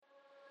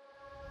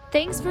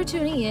Thanks for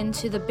tuning in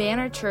to the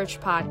Banner Church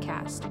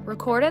podcast,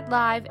 recorded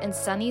live in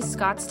sunny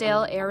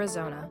Scottsdale,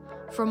 Arizona.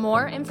 For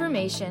more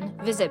information,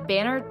 visit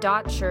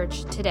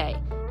banner.church today.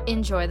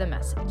 Enjoy the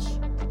message.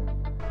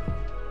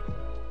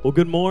 Well,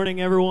 good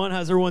morning, everyone.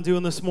 How's everyone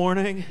doing this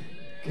morning?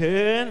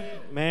 Good?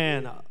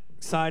 Man,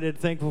 excited,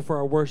 thankful for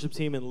our worship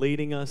team and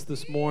leading us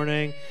this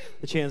morning.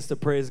 The chance to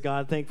praise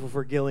God. Thankful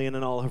for Gillian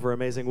and all of her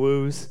amazing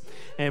woos.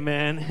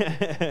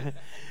 Amen.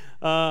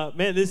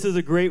 Man, this is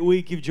a great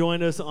week. You've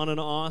joined us on an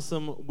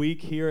awesome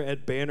week here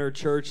at Banner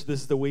Church.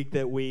 This is the week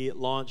that we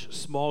launch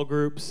small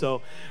groups.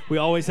 So we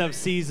always have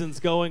seasons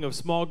going of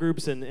small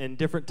groups and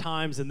different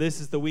times, and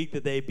this is the week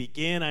that they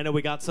begin. I know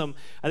we got some,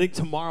 I think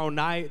tomorrow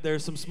night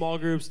there's some small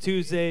groups,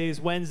 Tuesdays,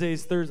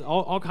 Wednesdays, Thursdays,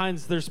 all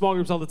kinds. There's small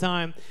groups all the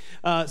time.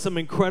 Some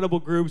incredible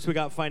groups. We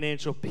got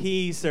Financial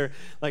Peace, or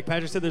like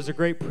Patrick said, there's a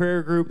great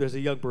prayer group. There's a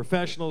Young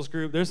Professionals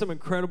group. There's some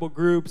incredible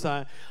groups.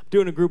 I'm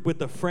doing a group with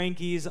the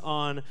Frankies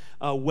on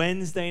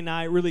Wednesday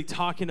night, really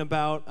talking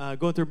about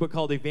going through a book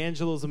called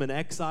Evangelism in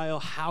Exile.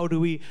 How do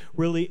we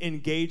really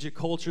engage a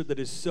culture that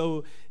is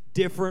so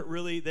different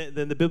really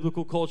than the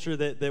biblical culture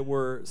that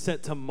we're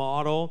set to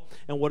model,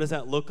 and what does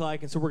that look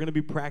like? And so we're going to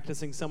be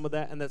practicing some of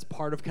that, and that's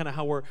part of kind of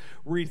how we're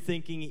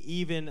rethinking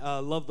even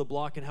Love the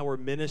Block and how we're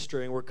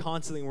ministering. We're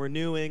constantly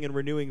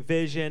renewing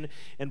vision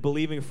and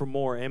believing for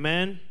more.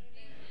 Amen?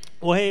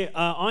 Well, hey,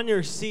 on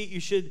your seat,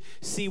 you should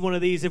see one of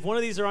these. If one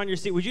of these are on your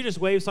seat, would you just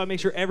wave so I make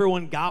sure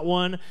everyone got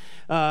one?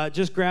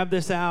 Just grab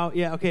this out.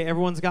 Yeah, okay,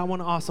 everyone's got one.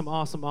 Awesome.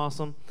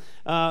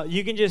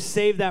 You can just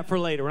save that for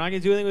later. We're not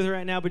going to do anything with it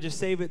right now, but just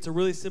save it. It's a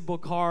really simple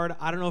card.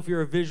 I don't know if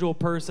you're a visual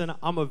person.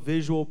 I'm a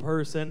visual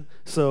person,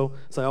 so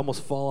I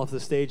almost fall off the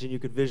stage, and you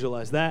could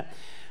visualize that.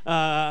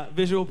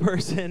 Visual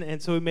person,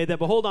 and so we made that.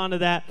 But hold on to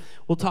that.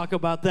 We'll talk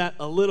about that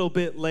a little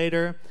bit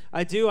later.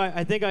 I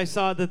think I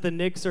saw that the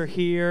Knicks are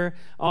here.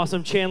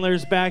 Awesome.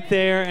 Chandler's back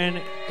there, and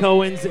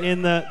Cohen's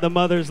in the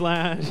mother's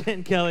lounge,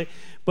 and Kelly.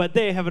 But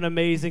they have an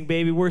amazing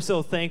baby. We're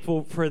so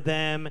thankful for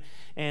them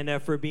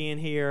and for being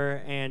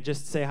here, and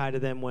just say hi to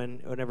them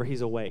whenever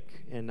he's awake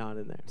and not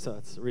in there. So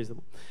it's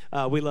reasonable.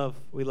 We love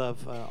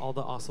all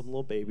the awesome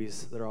little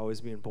babies that are always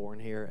being born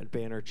here at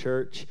Banner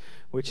Church,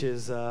 which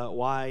is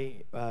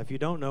why, if you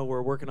don't know,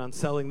 we're working on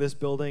selling this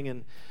building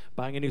and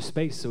buying a new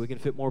space so we can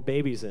fit more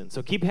babies in.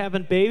 So keep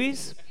having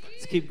babies.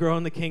 Let's keep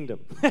growing the kingdom,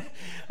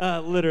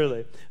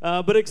 literally.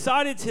 But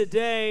excited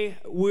today,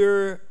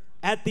 we're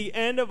at the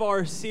end of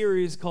our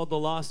series called The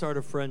Lost Art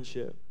of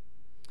Friendship.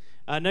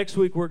 Next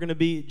week, we're going to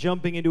be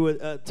jumping into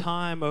a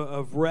time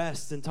of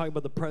rest and talking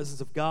about the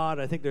presence of God.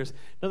 I think there's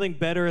nothing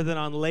better than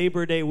on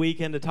Labor Day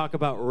weekend to talk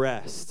about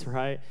rest,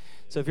 right?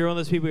 So if you're one of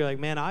those people, you're like,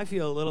 man, I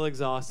feel a little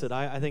exhausted.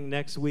 I think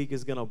next week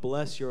is going to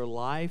bless your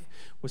life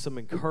with some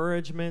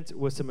encouragement,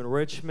 with some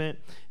enrichment,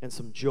 and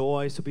some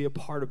joy. So be a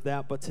part of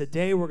that. But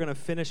today, we're going to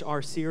finish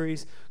our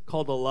series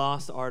called The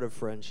Lost Art of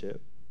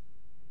Friendship.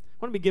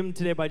 I want to begin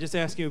today by just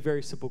asking you a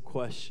very simple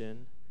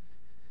question.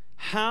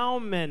 How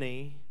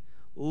many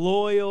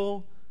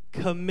loyal,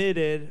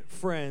 committed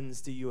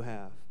friends do you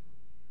have?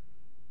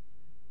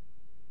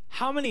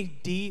 How many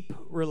deep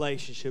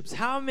relationships?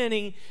 How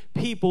many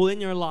people in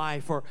your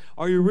life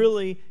are you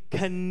really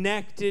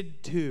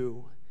connected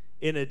to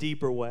in a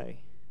deeper way?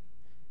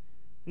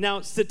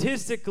 Now,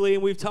 statistically,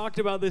 and we've talked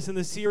about this in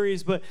the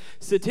series, but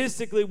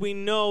statistically, we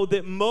know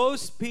that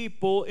most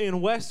people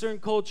in Western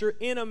culture,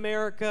 in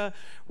America,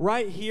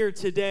 right here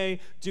today,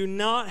 do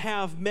not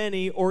have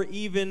many or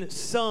even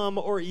some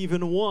or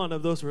even one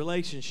of those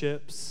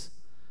relationships.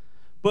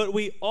 But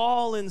we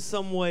all in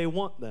some way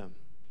want them.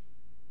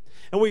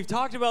 And we've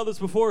talked about this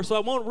before, so I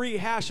won't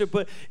rehash it,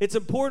 but it's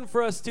important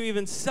for us to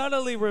even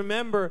subtly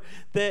remember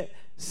that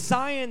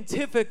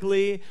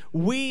scientifically,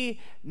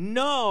 we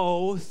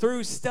know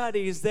through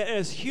studies that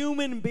as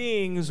human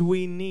beings,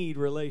 we need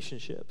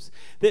relationships.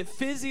 That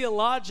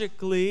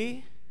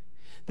physiologically,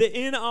 that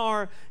in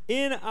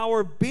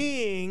our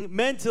being,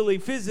 mentally,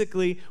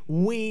 physically,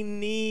 we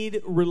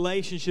need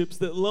relationships.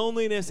 That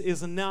loneliness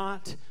is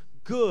not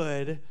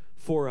good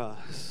for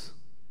us.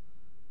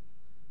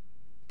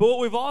 But what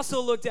we've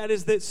also looked at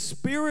is that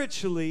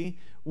spiritually,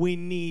 we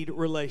need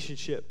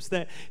relationships.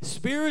 That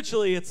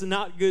spiritually, it's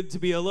not good to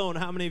be alone.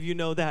 How many of you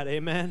know that?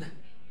 Amen?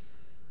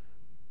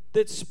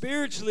 That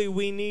spiritually,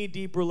 we need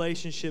deep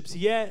relationships.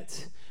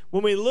 Yet,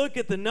 when we look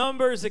at the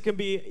numbers, it can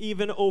be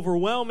even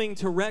overwhelming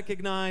to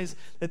recognize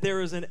that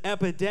there is an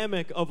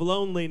epidemic of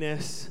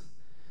loneliness,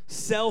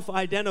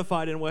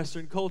 self-identified in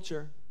Western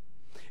culture.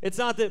 It's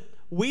not that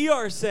we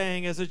are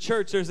saying as a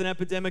church there's an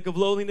epidemic of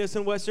loneliness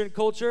in Western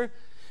culture.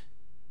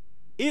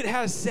 It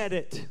has said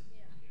it.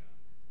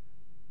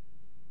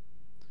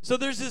 So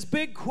there's this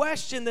big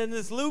question then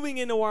that's looming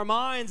into our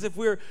minds. If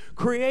we're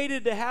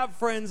created to have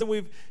friends, and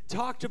we've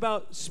talked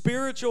about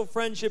spiritual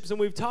friendships, and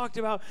we've talked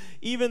about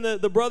even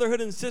the brotherhood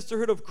and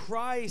sisterhood of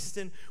Christ,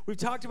 and we've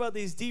talked about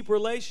these deep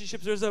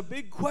relationships, there's a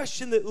big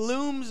question that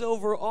looms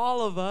over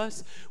all of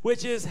us,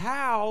 which is,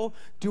 how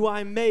do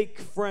I make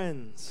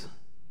friends?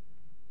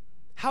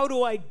 How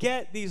do I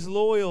get these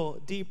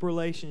loyal, deep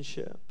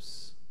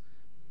relationships?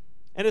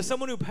 And as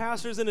someone who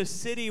pastors in a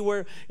city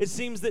where it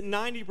seems that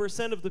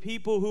 90% of the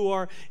people who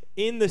are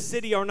in the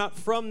city are not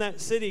from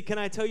that city, can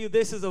I tell you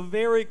this is a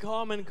very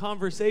common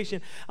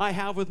conversation I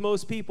have with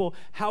most people.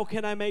 How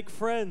can I make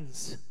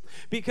friends?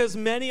 Because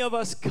many of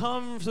us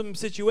come from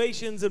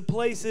situations and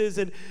places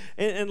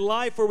and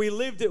life where we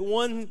lived in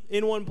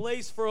one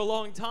place for a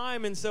long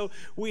time, and so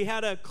we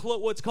had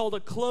what's called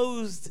a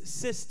closed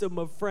system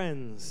of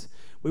friends.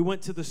 We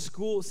went to the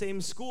same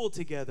school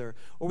together,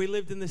 or we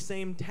lived in the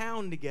same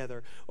town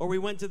together, or we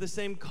went to the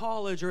same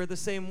college or the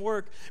same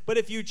work. But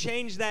if you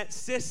change that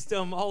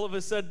system, all of a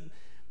sudden,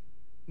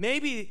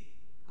 maybe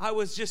I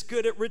was just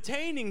good at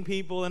retaining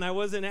people and I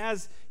wasn't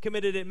as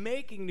committed at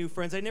making new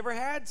friends. I never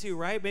had to,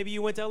 right? Maybe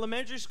you went to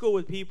elementary school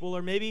with people,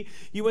 or maybe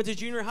you went to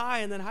junior high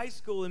and then high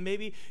school, and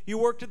maybe you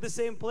worked at the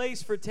same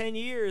place for 10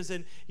 years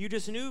and you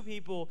just knew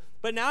people.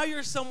 But now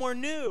you're somewhere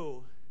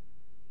new.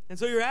 And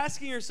so you're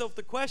asking yourself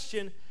the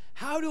question,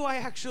 how do I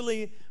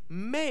actually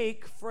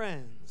make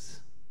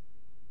friends?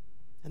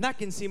 And that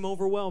can seem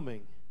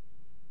overwhelming.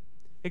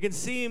 It can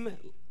seem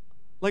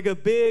like a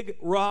big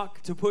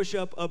rock to push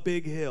up a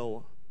big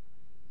hill.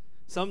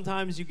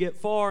 Sometimes you get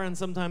far, and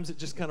sometimes it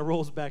just kind of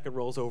rolls back and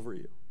rolls over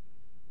you.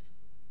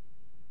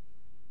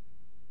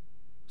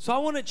 So I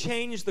want to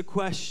change the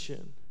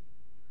question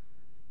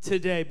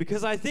today,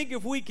 because I think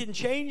if we can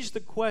change the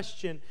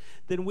question,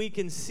 then we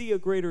can see a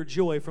greater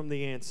joy from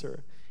the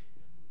answer.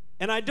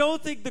 And I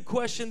don't think the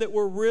question that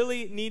we're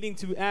really needing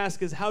to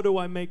ask is, how do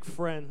I make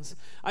friends?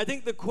 I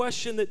think the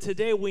question that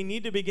today we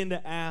need to begin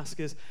to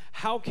ask is,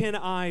 how can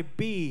I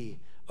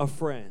be a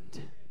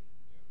friend?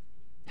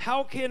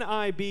 How can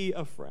I be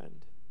a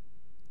friend?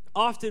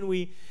 Often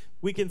we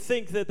can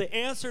think that the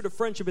answer to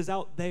friendship is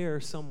out there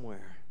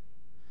somewhere.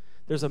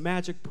 There's a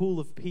magic pool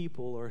of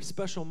people or a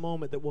special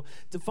moment that will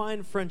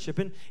define friendship.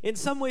 And in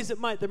some ways it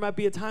might. There might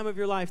be a time of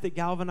your life that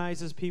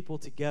galvanizes people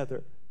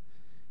together.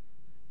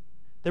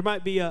 There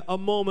might be a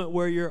moment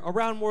where you're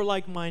around more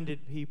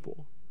like-minded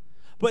people.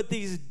 But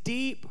these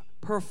deep,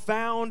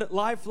 profound,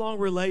 lifelong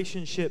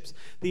relationships,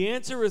 the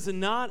answer is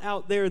not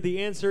out there. The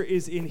answer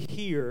is in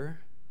here.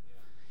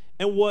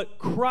 And what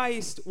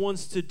Christ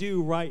wants to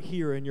do right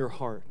here in your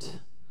heart.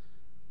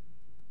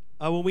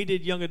 When we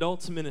did young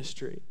adults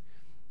ministry,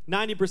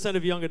 90%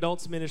 of young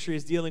adults ministry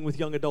is dealing with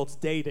young adults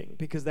dating,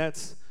 because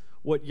that's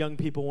what young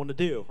people want to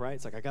do, right?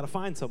 It's like, I got to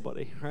find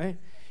somebody, right?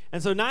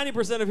 And so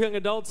 90% of young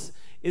adults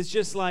is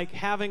just like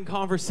having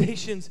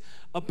conversations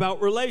about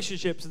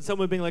relationships, and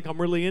someone being like, I'm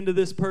really into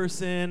this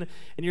person,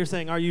 and you're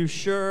saying, are you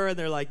sure? And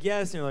they're like,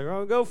 yes, and you're like,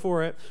 oh, go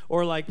for it.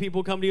 Or like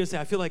people come to you and say,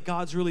 I feel like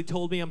God's really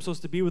told me I'm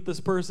supposed to be with this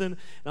person. And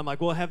I'm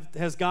like, well,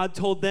 has God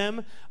told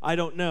them? I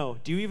don't know.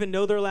 Do you even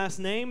know their last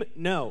name?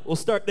 No. We'll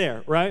start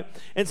there, right?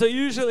 And so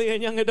usually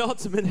in young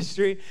adults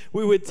ministry,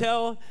 we would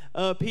tell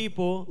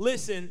people,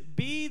 listen,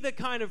 be the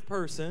kind of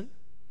person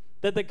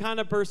that the kind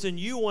of person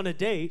you want to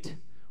date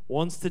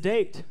wants to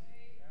date.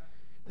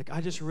 Like, I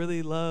just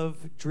really love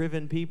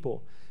driven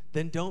people.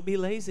 Then don't be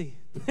lazy,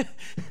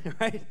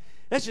 right?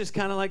 That's just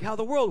kind of like how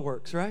the world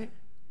works, right?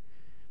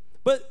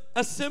 But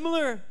a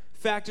similar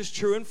fact is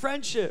true in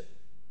friendship.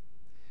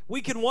 We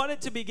can want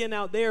it to begin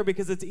out there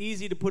because it's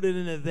easy to put it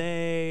in a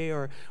they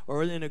or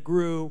in a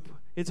group.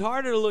 It's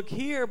harder to look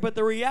here, but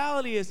the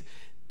reality is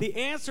the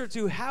answer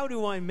to how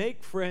do I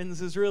make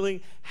friends is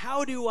really,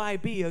 how do I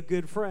be a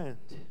good friend?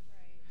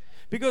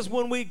 Because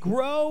when we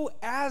grow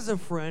as a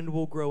friend,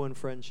 we'll grow in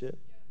friendship.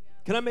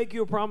 Can I make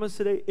you a promise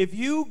today? If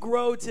you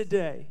grow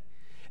today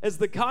as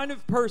the kind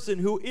of person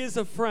who is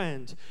a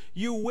friend,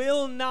 you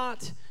will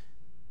not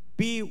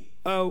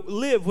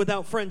live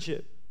without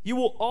friendship. You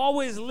will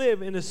always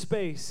live in a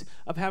space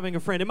of having a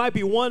friend. It might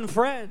be one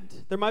friend.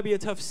 There might be a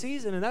tough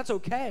season, and that's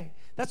okay.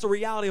 That's the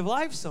reality of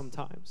life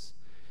sometimes.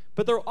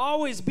 But there will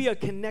always be a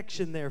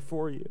connection there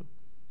for you.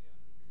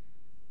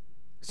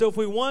 So if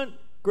we want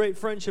great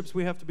friendships,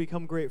 we have to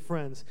become great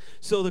friends.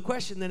 So the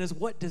question then is,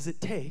 what does it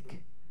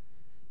take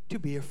to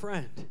be a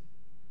friend?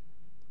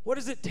 What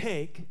does it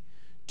take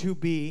to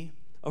be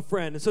a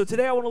friend? And so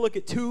today I want to look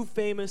at two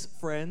famous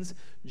friends,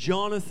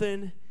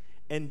 Jonathan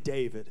and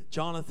David.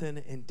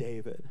 Jonathan and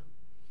David.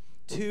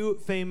 Two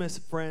famous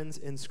friends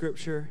in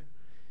Scripture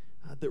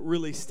that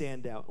really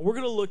stand out. And we're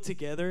going to look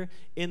together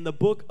in the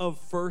book of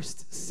 1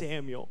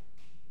 Samuel.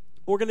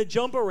 We're going to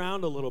jump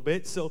around a little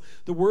bit, so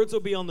the words will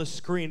be on the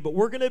screen. But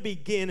we're going to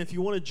begin, if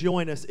you want to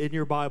join us in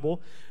your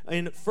Bible,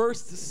 in 1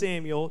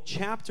 Samuel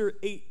chapter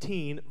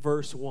 18,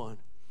 verse 1.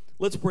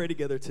 Let's pray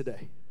together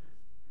today.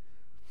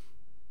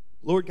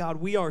 Lord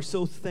God, we are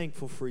so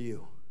thankful for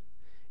you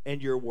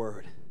and your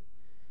word.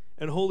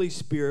 And Holy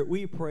Spirit,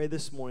 we pray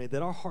this morning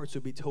that our hearts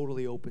would be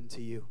totally open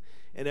to you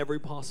in every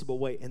possible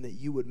way, and that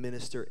you would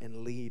minister and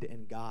lead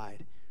and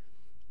guide.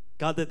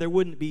 God, that there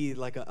wouldn't be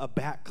like a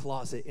back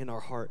closet in our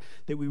heart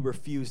that we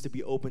refuse to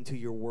be open to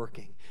your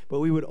working, but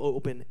we would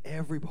open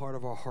every part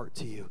of our heart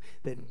to you,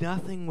 that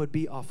nothing would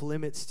be off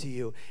limits to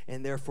you,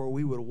 and therefore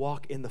we would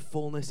walk in the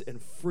fullness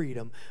and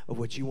freedom of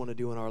what you want to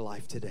do in our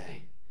life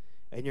today.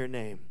 In your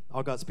name.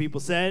 All God's people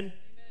said? Amen.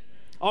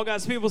 All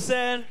God's people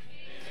said?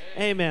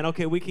 Amen. Amen.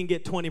 Okay, we can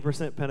get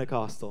 20%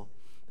 Pentecostal.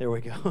 There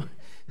we go.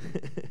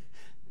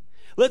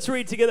 Let's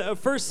read together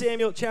 1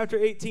 Samuel chapter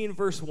 18,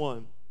 verse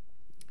 1.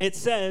 It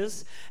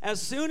says,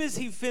 as soon as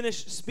he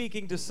finished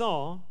speaking to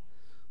Saul,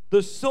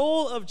 the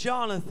soul of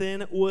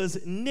Jonathan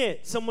was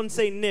knit. Someone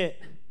say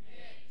knit.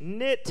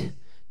 Knit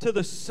to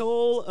the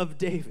soul of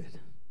David.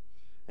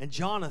 And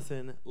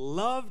Jonathan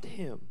loved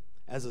him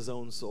as his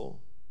own soul.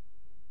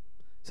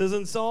 It says,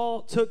 and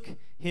Saul took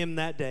him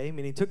that day,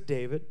 meaning took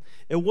David,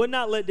 and would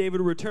not let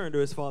David return to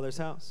his father's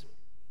house.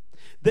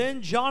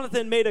 Then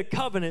Jonathan made a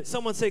covenant.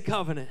 Someone say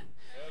covenant.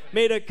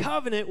 Made a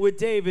covenant with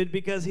David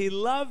because he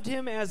loved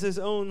him as his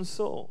own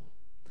soul.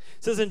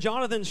 It says, and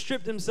Jonathan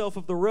stripped himself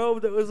of the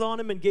robe that was on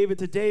him and gave it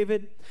to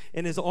David,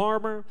 and his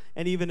armor,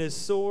 and even his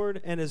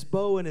sword, and his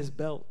bow, and his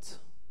belt.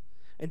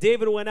 And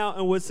David went out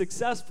and was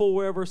successful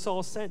wherever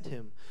Saul sent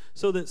him,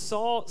 so that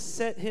Saul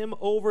set him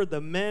over the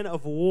men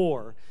of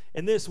war.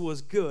 And this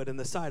was good in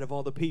the sight of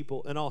all the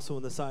people, and also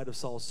in the sight of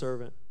Saul's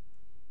servant.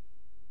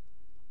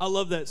 I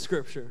love that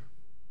scripture,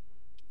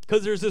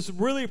 because there's this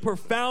really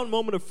profound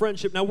moment of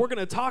friendship. Now, we're going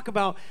to talk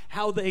about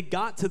how they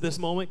got to this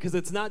moment, because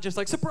it's not just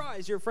like,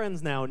 surprise, you're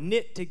friends now,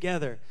 knit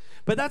together.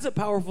 But that's a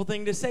powerful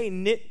thing to say,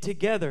 knit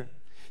together.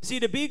 See,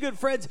 to be good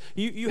friends,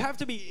 you have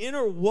to be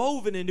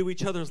interwoven into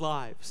each other's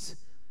lives.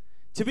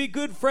 To be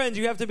good friends,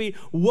 you have to be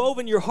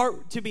woven your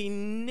heart to be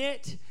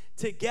knit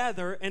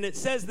together. And it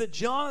says that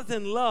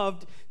Jonathan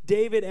loved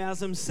David as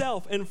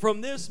himself. And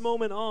from this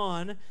moment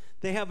on,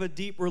 they have a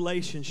deep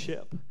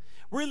relationship.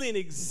 Really an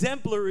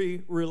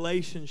exemplary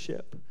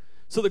relationship.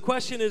 So the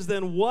question is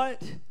then,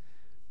 what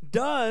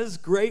does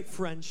great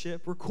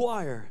friendship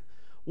require?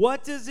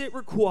 What does it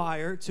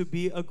require to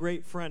be a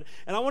great friend?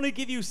 And I want to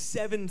give you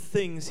 7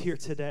 things here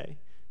today.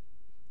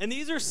 And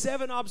these are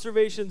 7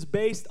 observations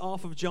based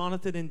off of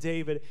Jonathan and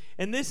David.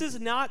 And this is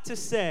not to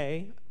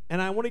say,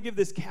 and I want to give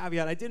this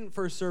caveat, I didn't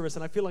first service,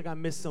 and I feel like I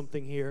missed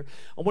something here.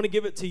 I want to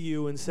give it to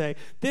you and say,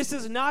 this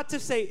is not to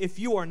say if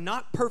you are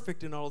not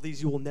perfect in all of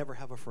these, you will never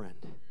have a friend.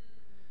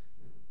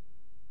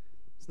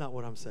 It's not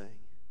what I'm saying.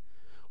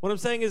 What I'm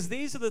saying is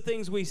these are the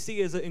things we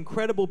see as an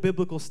incredible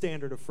biblical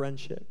standard of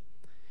friendship.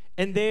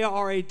 And they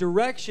are a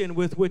direction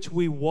with which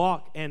we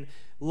walk and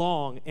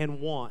long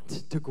and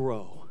want to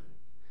grow.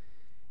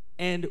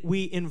 And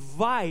we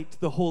invite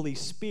the Holy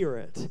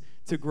Spirit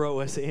to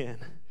grow us in.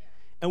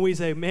 And we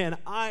say, man,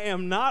 I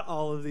am not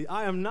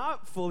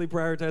fully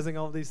prioritizing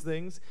all of these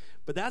things.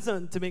 But that's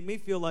not to make me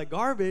feel like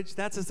garbage.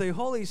 That's to say,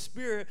 Holy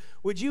Spirit,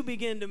 would you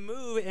begin to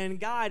move and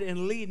guide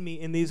and lead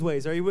me in these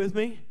ways? Are you with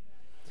me?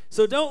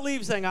 So don't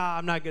leave saying,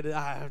 I'm not good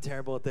I'm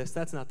terrible at this.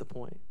 That's not the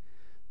point.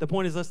 The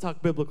point is, let's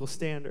talk biblical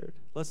standard.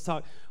 Let's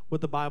talk what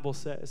the Bible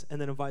says,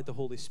 and then invite the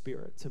Holy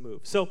Spirit to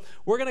move. So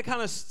we're going to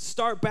kind of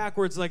start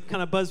backwards, like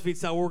kind of BuzzFeed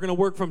style. We're going to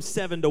work from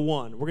 7 to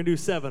 1. We're going to do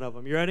 7 of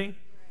them. You ready?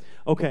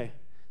 Okay.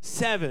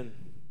 7.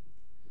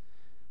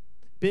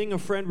 Being a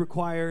friend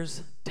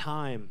requires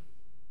time.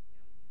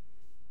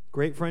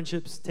 Great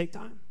friendships take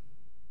time,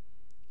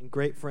 and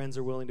great friends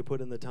are willing to put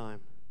in the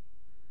time.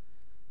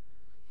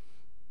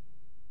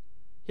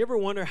 You ever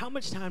wonder, how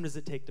much time does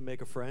it take to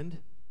make a friend?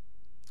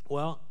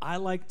 Well, I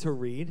like to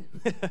read,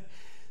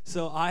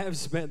 so I have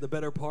spent the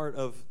better part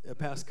of the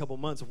past couple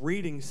months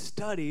reading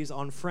studies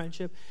on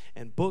friendship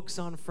and books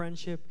on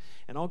friendship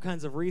and all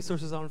kinds of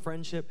resources on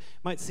friendship.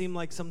 Might seem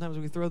like sometimes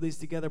we throw these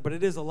together, but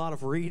it is a lot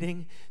of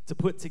reading to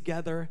put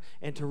together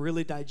and to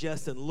really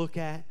digest and look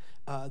at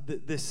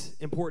this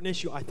important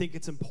issue. I think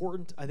it's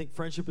important. I think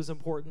friendship is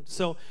important.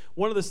 So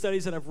one of the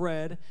studies that I've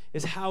read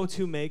is How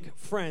to Make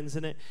Friends,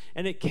 and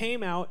it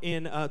came out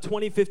in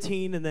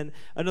 2015, and then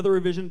another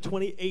revision in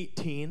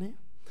 2018,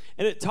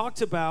 and it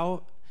talked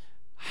about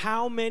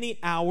how many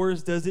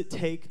hours does it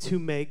take to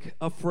make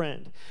a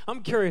friend.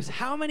 I'm curious,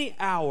 how many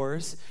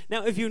hours?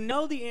 Now, if you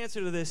know the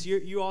answer to this,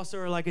 you also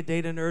are like a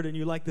data nerd and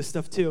you like this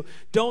stuff too.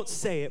 Don't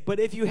say it. But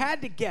if you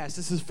had to guess,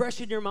 this is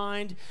fresh in your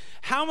mind,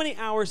 how many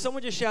hours,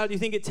 someone just shout, do you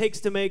think it takes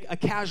to make a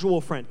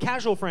casual friend?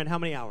 Casual friend, how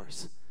many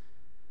hours?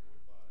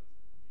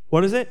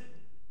 What is it?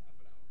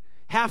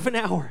 Half an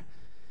hour.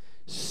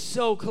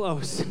 So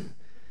close.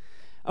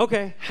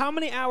 Okay, how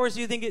many hours do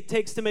you think it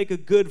takes to make a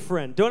good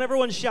friend? Don't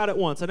everyone shout at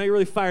once. I know you're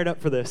really fired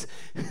up for this.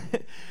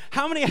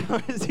 How many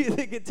hours do you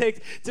think it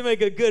takes to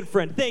make a good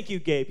friend? Thank you,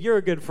 Gabe. You're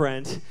a good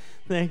friend.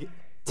 Thank you.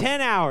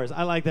 10 hours.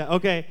 I like that.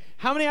 Okay,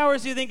 how many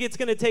hours do you think it's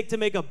going to take to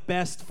make a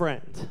best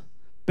friend?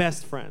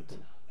 Best friend.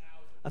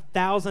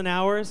 1,000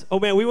 hours? Oh,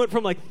 man, we went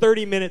from like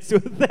 30 minutes to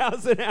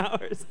 1,000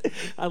 hours.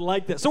 I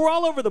like that. So we're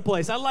all over the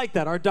place. I like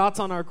that. Our dots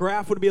on our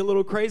graph would be a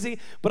little crazy,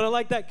 but I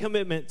like that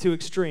commitment to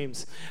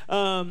extremes.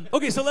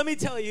 Okay, so let me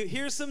tell you,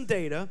 here's some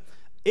data.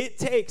 It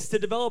takes to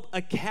develop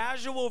a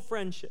casual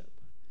friendship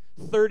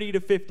 30 to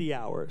 50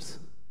 hours.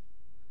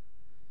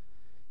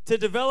 To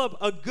develop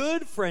a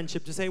good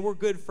friendship, to say we're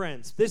good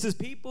friends. This is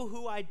people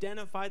who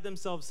identify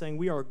themselves saying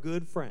we are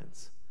good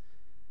friends.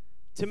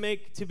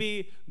 To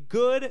be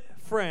good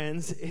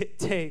friends, it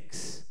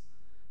takes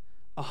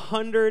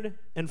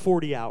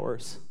 140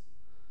 hours.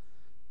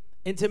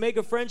 And to make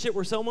a friendship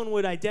where someone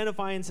would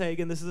identify and say,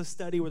 again, this is a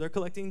study where they're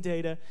collecting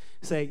data,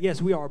 say,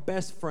 yes, we are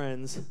best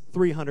friends,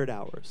 300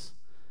 hours.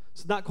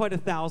 So not quite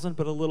 1,000,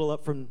 but a little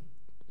up from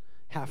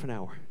half an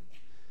hour.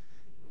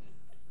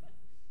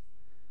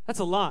 That's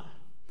a lot.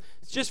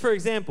 Just for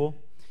example,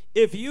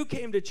 if you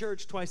came to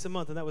church twice a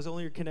month and that was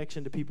only your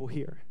connection to people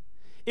here,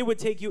 it would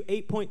take you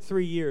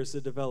 8.3 years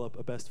to develop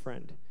a best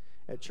friend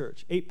at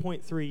church.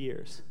 8.3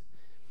 years.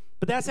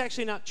 But that's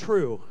actually not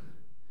true.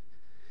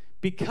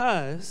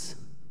 Because,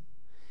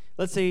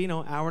 let's say,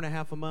 hour and a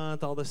half a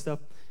month, all this stuff,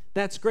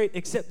 that's great,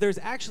 except there's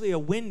actually a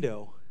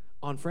window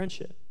on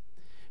friendship.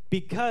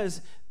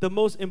 Because the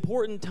most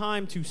important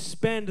time to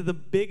spend the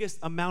biggest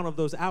amount of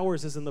those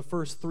hours is in the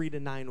first 3 to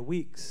 9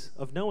 weeks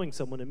of knowing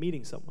someone and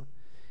meeting someone.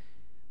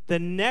 The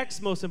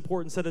next most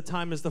important set of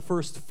time is the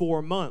first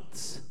 4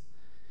 months.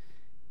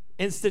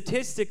 And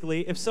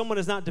statistically, if someone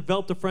has not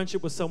developed a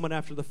friendship with someone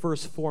after the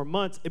first 4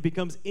 months, it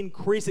becomes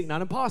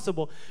not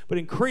impossible, but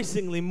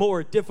increasingly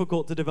more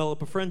difficult to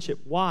develop a friendship.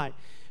 Why?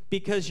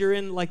 Because you're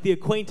in like the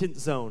acquaintance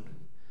zone.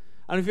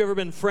 I don't know if you've ever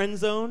been friend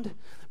zoned,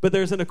 but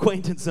there's an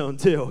acquaintance zone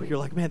too. You're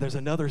like, man, there's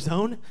another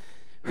zone,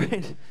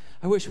 right?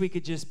 I wish we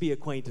could just be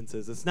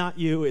acquaintances. It's not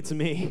you, it's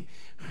me,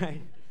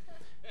 right?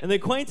 And the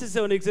acquaintance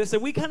zone exists,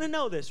 and we kind of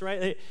know this,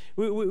 right?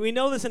 We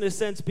know this in a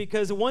sense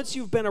because once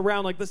you've been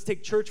around, like let's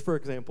take church for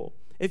example.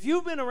 If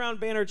you've been around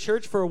Banner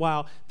Church for a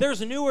while,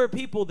 there's newer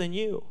people than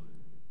you.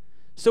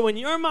 So in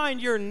your mind,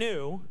 you're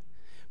new,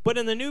 but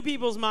in the new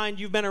people's mind,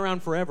 you've been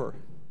around forever.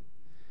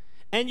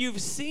 And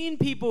you've seen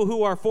people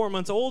who are 4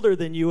 months older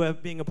than you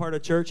of being a part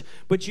of church,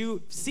 but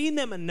you've seen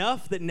them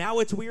enough that now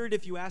it's weird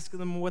if you ask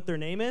them what their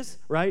name is,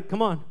 right?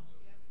 Come on.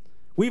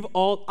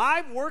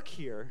 I work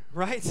here,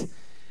 right?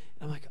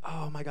 I'm like,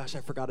 oh my gosh, I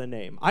forgot a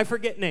name. I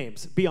forget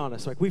names, be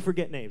honest. Like, we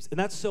forget names. And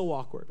that's so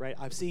awkward, right?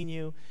 I've seen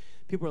you.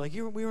 People are like,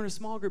 we were in a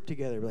small group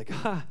together. We're like,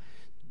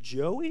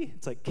 Joey?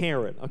 It's like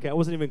Karen. Okay, I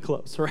wasn't even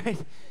close, right?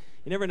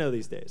 You never know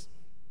these days.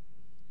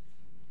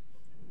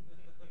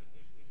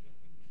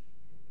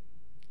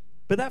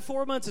 But that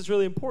 4 months is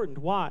really important.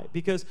 Why?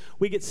 Because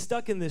we get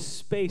stuck in this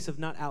space of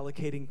not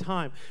allocating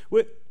time.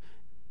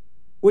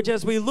 Which,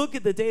 as we look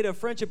at the data of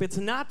friendship, it's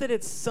not that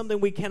it's something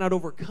we cannot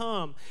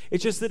overcome.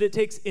 It's just that it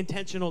takes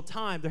intentional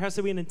time. There has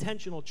to be an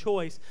intentional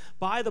choice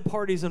by the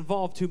parties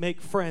involved to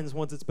make friends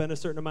once it's been a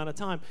certain amount of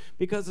time,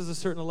 because there's a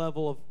certain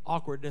level of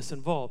awkwardness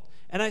involved.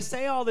 And I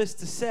say all this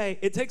to say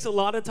it takes a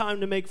lot of time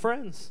to make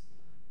friends.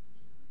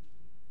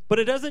 But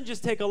it doesn't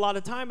just take a lot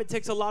of time. It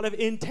takes a lot of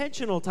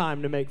intentional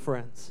time to make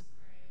friends.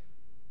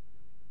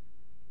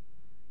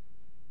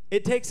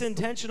 It takes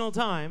intentional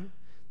time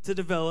to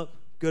develop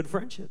good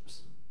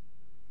friendships.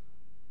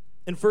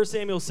 In 1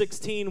 Samuel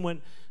 16,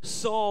 when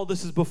Saul,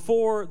 this is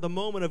before the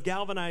moment of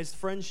galvanized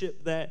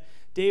friendship that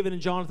David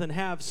and Jonathan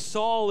have,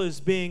 Saul is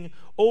being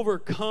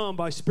overcome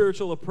by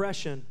spiritual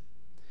oppression.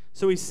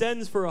 So he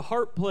sends for a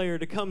harp player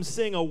to come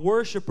sing, a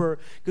worshiper,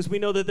 because we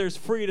know that there's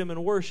freedom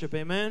in worship,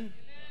 amen?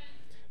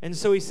 And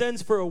so he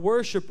sends for a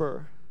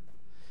worshiper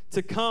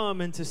to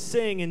come and to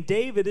sing, and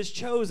David is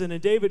chosen, and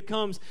David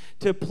comes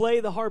to play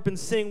the harp and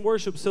sing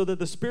worship so that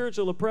the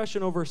spiritual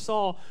oppression over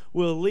Saul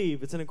will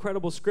leave. It's an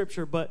incredible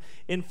scripture, but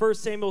in 1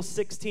 Samuel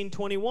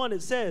 16:21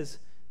 it says,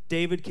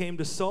 David came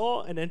to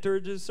Saul and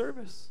entered his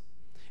service,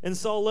 and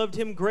Saul loved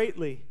him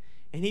greatly,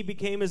 and he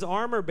became his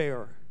armor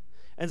bearer.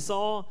 And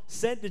Saul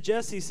sent to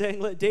Jesse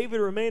saying, let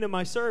David remain in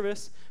my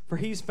service, for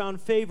he's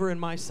found favor in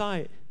my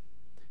sight.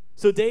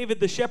 So David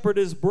the shepherd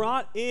is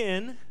brought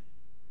in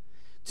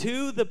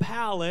to the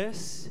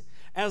palace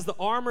as the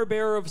armor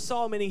bearer of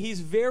Saul, meaning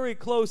he's very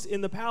close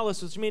in the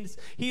palace, which means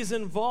he's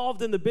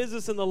involved in the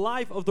business and the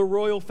life of the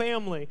royal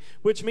family,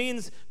 which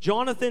means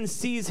Jonathan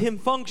sees him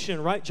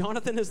function, right?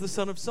 Jonathan is the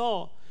son of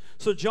Saul.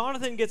 So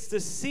Jonathan gets to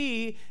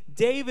see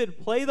David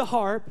play the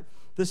harp.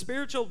 The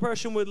spiritual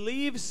oppression would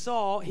leave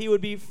Saul. He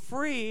would be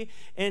free,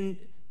 and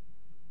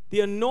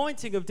the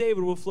anointing of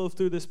David will flow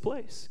through this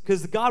place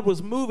because God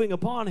was moving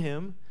upon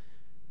him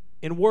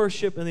in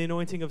worship and the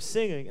anointing of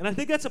singing. And I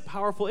think that's a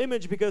powerful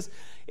image because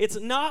it's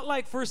not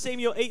like 1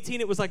 Samuel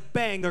 18, it was like,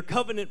 bang, they're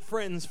covenant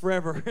friends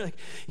forever. Like,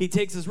 he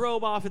takes his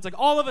robe off. It's like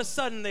all of a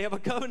sudden they have a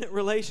covenant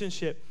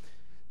relationship.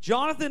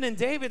 Jonathan and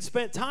David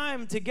spent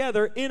time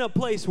together in a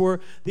place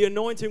where the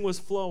anointing was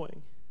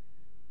flowing.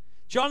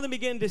 Jonathan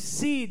began to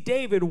see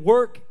David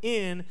work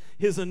in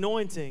his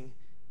anointing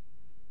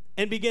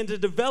and begin to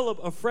develop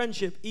a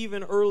friendship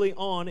even early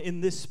on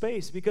in this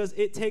space because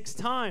it takes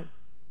time.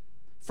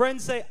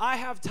 Friends say, I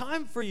have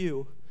time for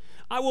you.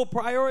 I will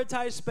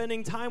prioritize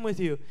spending time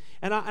with you.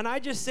 And I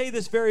just say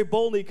this very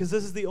boldly because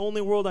this is the only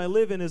world I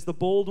live in, is the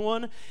bold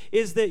one,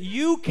 is that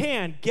you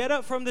can get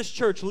up from this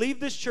church, leave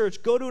this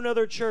church, go to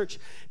another church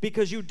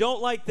because you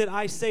don't like that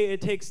I say it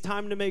takes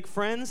time to make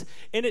friends,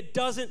 and it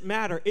doesn't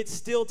matter. It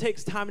still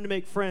takes time to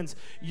make friends.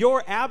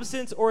 Your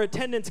absence or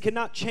attendance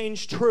cannot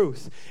change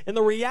truth. And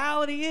the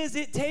reality is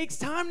it takes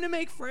time to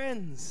make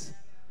friends.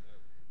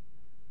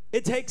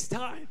 It takes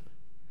time.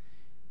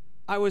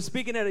 I was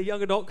speaking at a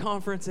young adult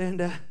conference,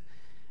 and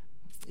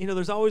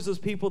there's always those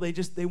people,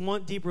 they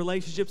want deep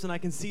relationships, and I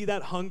can see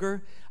that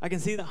hunger. I can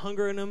see the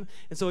hunger in them.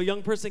 And so a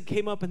young person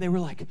came up, and they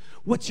were like,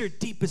 what's your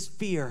deepest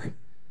fear?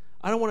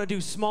 I don't want to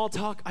do small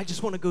talk. I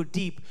just want to go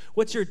deep.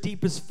 What's your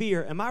deepest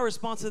fear? And my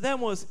response to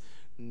them was,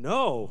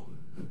 no.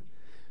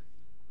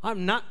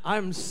 I'm not.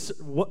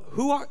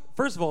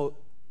 First of all,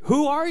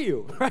 who are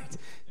you? Right?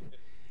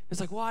 It's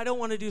like, well, I don't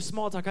want to do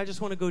small talk. I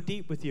just want to go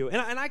deep with you.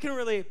 And I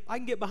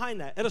can get behind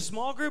that. At a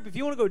small group, if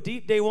you want to go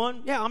deep day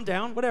one, yeah, I'm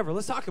down. Whatever.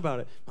 Let's talk about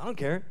it. I don't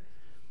care.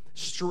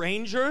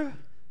 Stranger,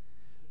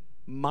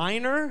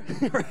 minor,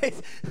 right?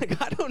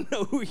 Like, I don't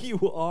know who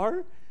you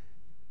are.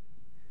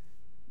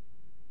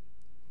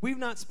 We've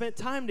not spent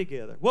time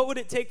together. What would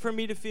it take for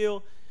me to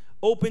feel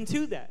open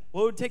to that?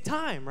 Well, it would take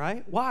time,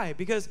 right? Why?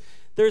 Because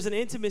there's an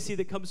intimacy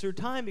that comes through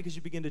time because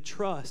you begin to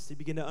trust, you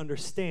begin to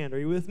understand. Are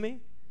you with me?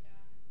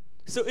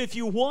 So if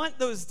you want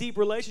those deep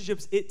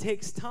relationships, it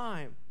takes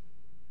time.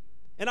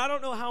 And I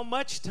don't know how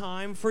much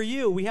time for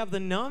you. We have the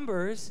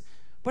numbers,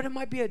 but it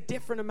might be a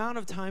different amount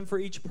of time for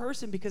each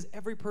person because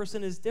every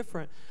person is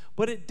different.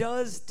 But it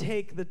does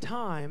take the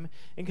time.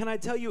 And can I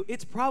tell you,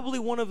 it's probably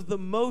one of the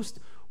most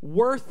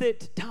worth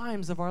it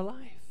times of our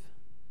life.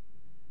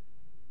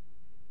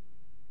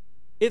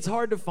 It's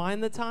hard to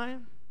find the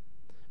time,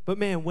 but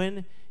man,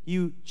 when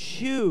you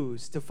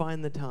choose to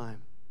find the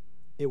time,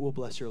 it will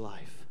bless your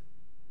life.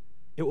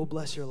 It will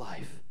bless your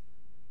life.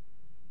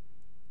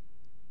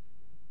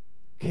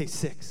 Okay,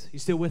 6. You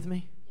still with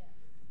me?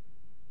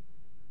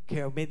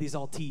 Okay, I've made these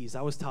all T's.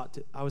 I was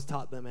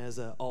taught them as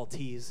all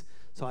T's,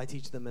 so I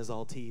teach them as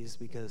all T's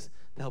because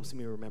that helps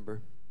me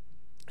remember.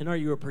 And are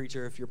you a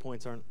preacher if your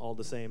points aren't all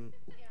the same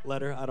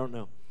letter? I don't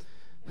know.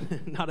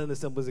 Not in the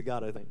Assemblies of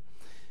God, I think.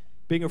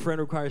 Being a friend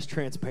requires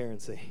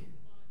transparency.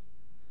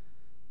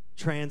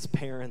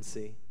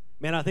 Transparency.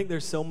 Man, I think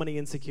there's so many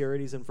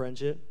insecurities in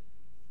friendship.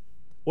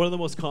 One of the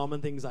most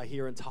common things I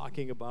hear in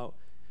talking about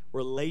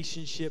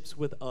relationships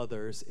with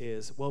others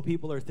is, well,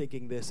 people are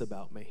thinking this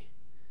about me.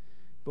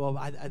 Well,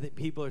 I think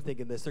people are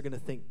thinking this. They're going to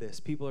think this.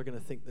 People are going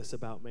to think this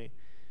about me.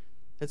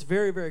 It's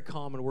very, very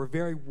common. We're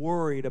very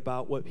worried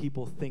about what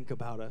people think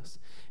about us.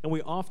 And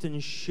we often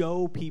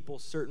show people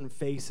certain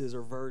faces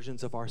or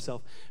versions of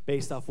ourselves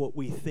based off what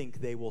we think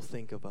they will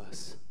think of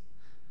us.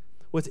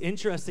 What's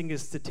interesting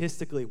is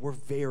statistically, we're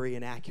very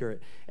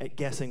inaccurate at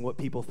guessing what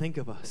people think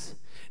of us.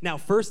 Now,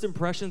 first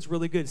impression's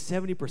really good.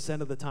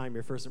 70% of the time,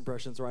 your first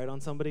impression's right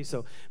on somebody,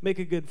 so make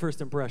a good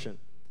first impression.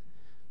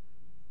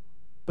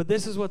 But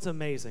this is what's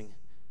amazing.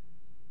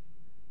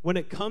 When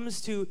it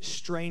comes to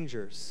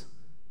strangers,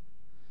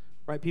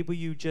 right, people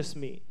you just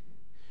meet,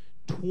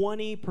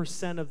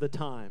 20% of the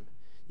time,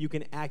 you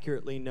can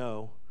accurately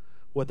know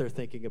what they're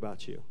thinking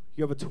about you.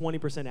 You have a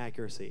 20%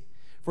 accuracy.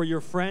 For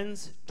your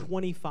friends,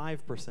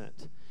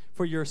 25%.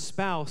 For your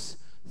spouse,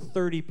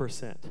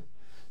 30%.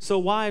 So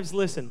wives,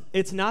 listen,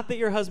 it's not that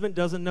your husband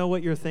doesn't know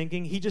what you're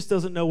thinking. He just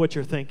doesn't know what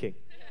you're thinking.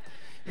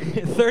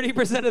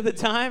 30% of the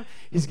time,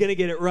 he's going to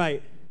get it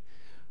right.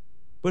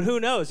 But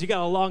who knows? You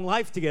got a long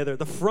life together.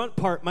 The front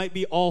part might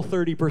be all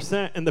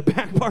 30%, and the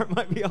back part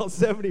might be all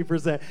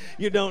 70%.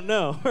 You don't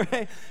know,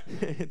 right?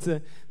 It's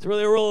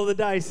really a roll of the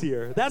dice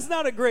here. That's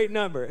not a great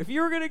number. If you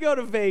were going to go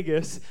to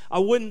Vegas, I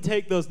wouldn't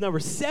take those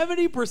numbers.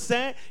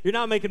 70%, you're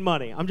not making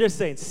money. I'm just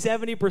saying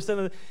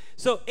 70% of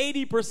so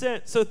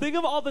 80%. So think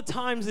of all the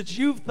times that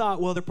you've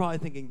thought, well, they're probably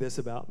thinking this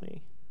about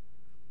me.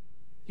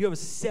 You have a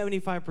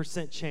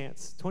 75%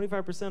 chance,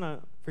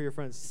 25% for your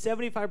friends,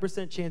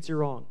 75% chance you're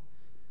wrong.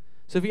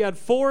 So if you had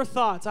 4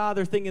 thoughts,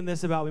 they're thinking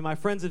this about me. My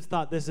friends have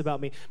thought this about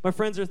me. My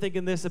friends are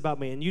thinking this about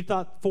me. And you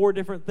thought 4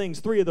 different things.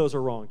 3 of those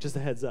are wrong. Just a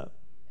heads up.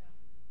 Yeah.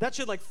 That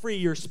should free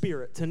your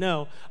spirit to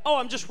know,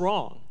 I'm just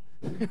wrong.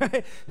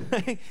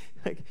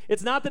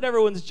 It's not that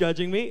everyone's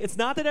judging me. It's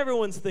not that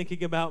everyone's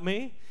thinking about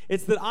me.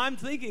 It's that I'm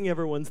thinking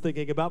everyone's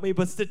thinking about me.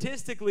 But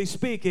statistically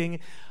speaking,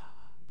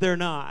 they're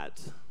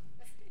not.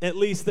 At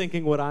least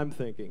thinking what I'm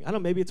thinking. I don't know,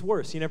 maybe it's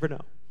worse. You never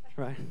know,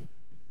 right?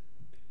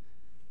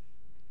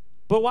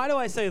 But why do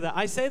I say that?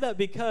 I say that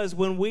because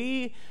when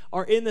we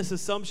are in this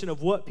assumption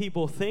of what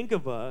people think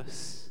of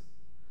us,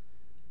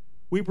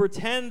 we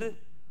pretend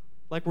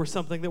like we're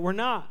something that we're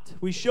not.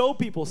 We show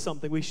people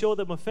something. We show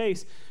them a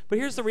face. But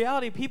here's the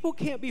reality. People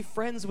can't be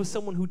friends with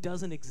someone who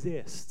doesn't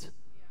exist.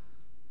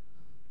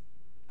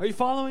 Are you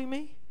following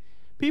me?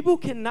 People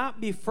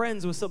cannot be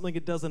friends with something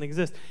that doesn't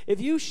exist.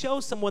 If you show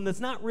someone that's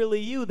not really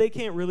you, they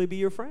can't really be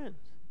your friend.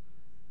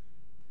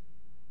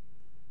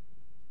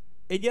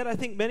 And yet I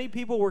think many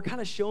people, we're kind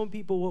of showing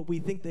people what we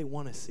think they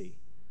want to see.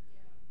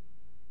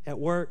 At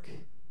work,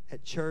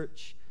 at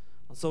church,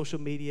 on social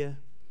media.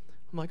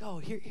 I'm like,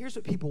 here's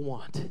what people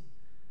want.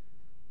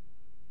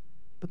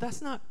 But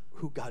that's not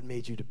who God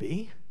made you to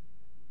be.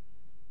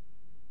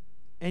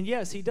 And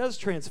yes, he does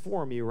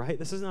transform you, right?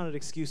 This is not an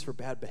excuse for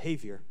bad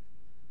behavior.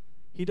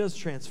 He does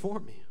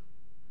transform you.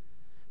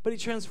 But he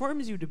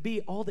transforms you to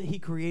be all that he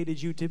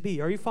created you to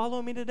be. Are you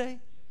following me today? Yeah.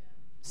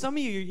 Some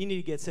of you need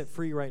to get set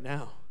free right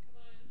now.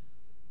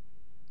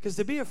 Because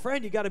to be a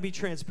friend, you got to be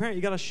transparent.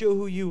 You got to show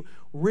who you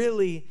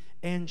really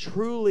and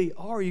truly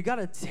are. You got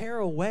to tear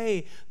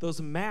away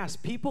those masks.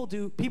 People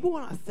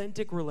want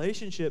authentic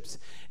relationships.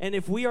 And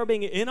if we are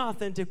being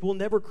inauthentic, we'll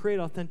never create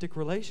authentic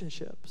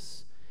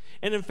relationships.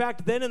 And in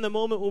fact, then in the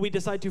moment when we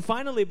decide to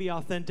finally be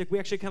authentic, we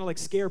actually kind of like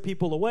scare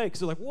people away because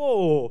they're like,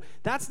 whoa,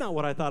 that's not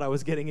what I thought I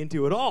was getting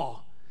into at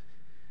all.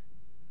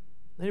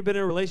 Have you been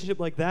in a relationship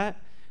like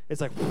that?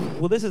 It's like,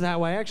 well, this is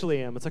how I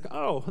actually am. It's like,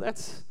 oh,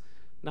 that's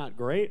not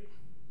great.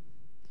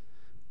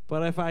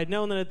 But if I had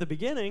known that at the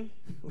beginning,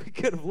 we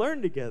could have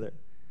learned together.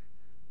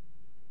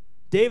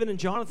 David and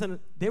Jonathan,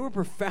 they were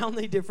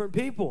profoundly different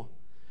people.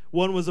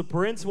 One was a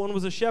prince, one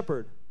was a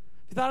shepherd.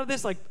 You thought of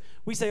this? Like,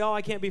 we say, oh,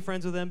 I can't be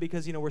friends with them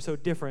because, we're so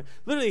different.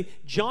 Literally,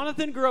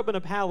 Jonathan grew up in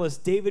a palace.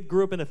 David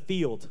grew up in a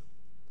field.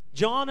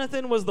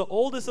 Jonathan was the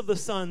oldest of the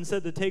sons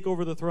said to take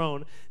over the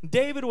throne.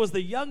 David was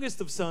the youngest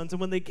of sons,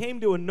 and when they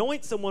came to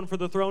anoint someone for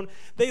the throne,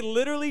 they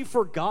literally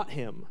forgot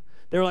him.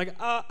 They were like,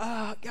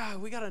 God,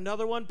 we got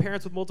another one.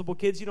 Parents with multiple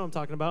kids, you know what I'm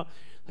talking about.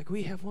 Like,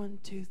 we have 1,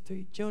 2,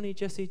 3, Joni,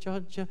 Jesse,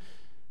 John.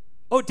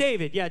 Oh,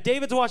 David. Yeah,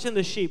 David's watching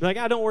the sheep. Like,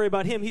 don't worry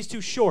about him. He's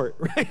too short,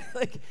 right?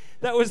 Like,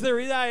 that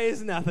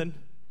is nothing.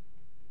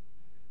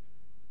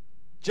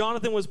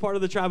 Jonathan was part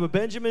of the tribe of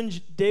Benjamin.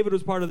 David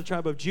was part of the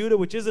tribe of Judah,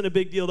 which isn't a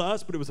big deal to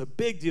us, but it was a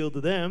big deal to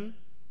them.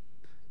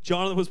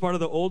 Jonathan was part of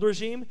the old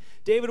regime.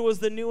 David was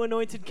the new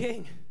anointed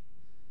king.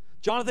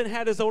 Jonathan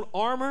had his own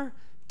armor.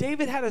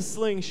 David had a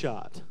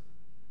slingshot.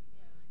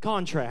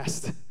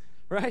 Contrast,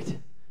 right?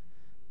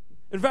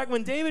 In fact,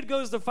 when David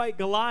goes to fight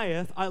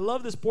Goliath, I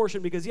love this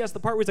portion because, yes, the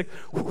part where he's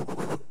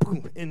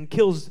like, and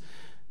kills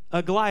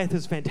Goliath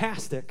is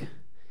fantastic.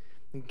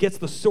 And gets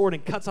the sword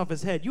and cuts off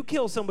his head. You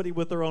kill somebody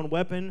with their own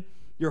weapon,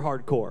 you're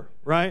hardcore,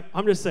 right?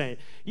 I'm just saying.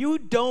 You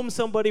dome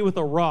somebody with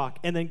a rock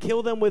and then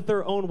kill them with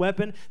their own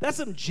weapon, that's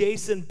some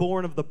Jason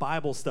Bourne of the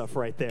Bible stuff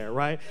right there,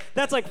 right?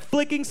 That's like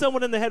flicking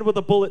someone in the head with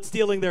a bullet,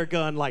 stealing their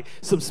gun, like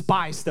some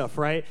spy stuff,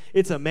 right?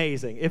 It's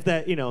amazing. If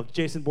that,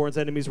 Jason Bourne's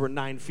enemies were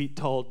 9 feet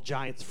tall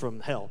giants from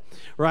hell,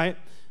 right?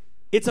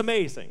 It's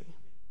amazing.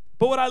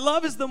 But what I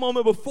love is the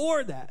moment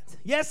before that.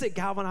 Yes, it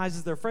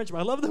galvanizes their friendship.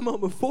 I love the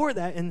moment before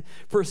that in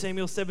 1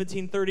 Samuel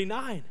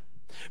 17:39.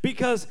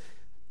 Because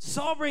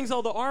Saul brings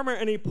all the armor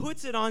and he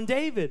puts it on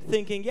David,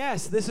 thinking,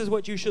 yes, this is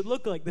what you should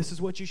look like. This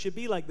is what you should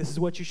be like. This is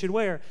what you should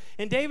wear.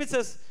 And David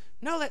says,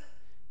 no,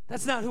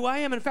 that's not who I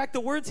am. In fact, the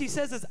words he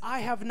says is,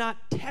 I have not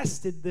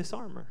tested this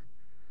armor.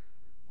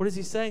 What is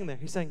he saying there?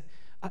 He's saying,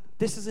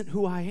 this isn't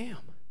who I am.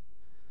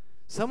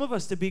 Some of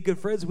us, to be good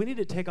friends, we need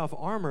to take off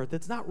armor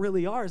that's not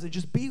really ours and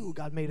just be who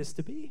God made us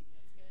to be.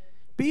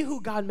 Be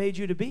who God made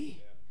you to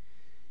be.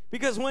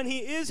 Because when he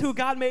is who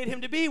God made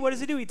him to be, what does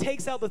he do? He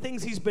takes out the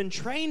things he's been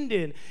trained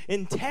in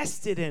and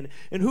tested in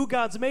and who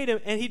God's made him,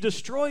 and he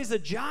destroys a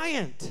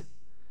giant.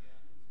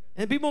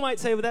 And people might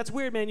say, well, that's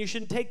weird, man. You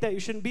shouldn't take that. You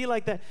shouldn't be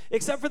like that.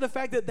 Except for the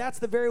fact that that's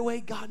the very way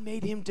God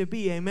made him to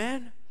be.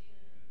 Amen?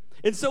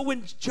 And so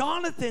when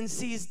Jonathan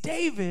sees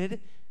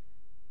David,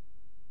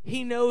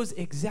 he knows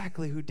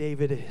exactly who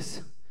David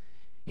is.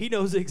 He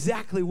knows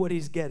exactly what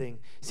he's getting.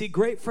 See,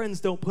 great friends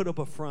don't put up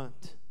a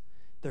front.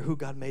 They're who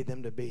God made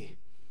them to be.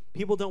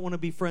 People don't want to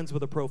be friends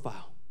with a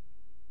profile.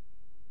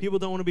 People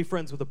don't want to be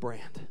friends with a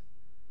brand.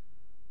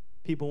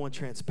 People want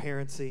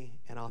transparency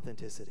and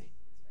authenticity.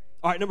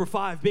 All right, number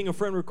 5, being a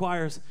friend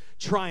requires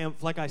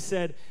triumph. Like I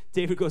said,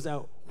 David goes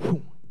out,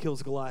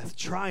 kills Goliath.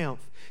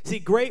 Triumph. See,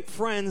 great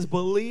friends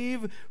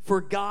believe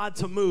for God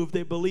to move.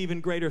 They believe in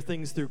greater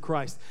things through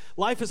Christ.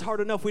 Life is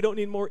hard enough. We don't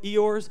need more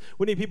Eeyores.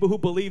 We need people who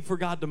believe for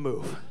God to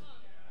move.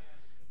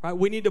 Right?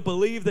 We need to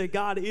believe that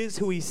God is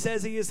who he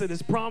says he is, that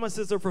his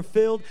promises are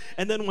fulfilled,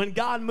 and then when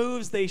God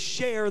moves, they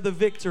share the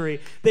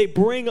victory. They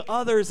bring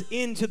others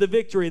into the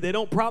victory. They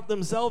don't prop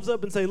themselves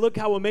up and say, look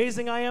how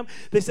amazing I am.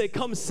 They say,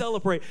 come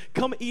celebrate.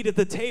 Come eat at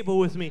the table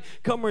with me.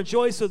 Come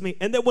rejoice with me.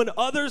 And then when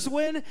others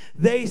win,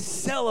 they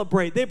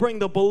celebrate. They bring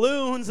the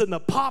balloons and the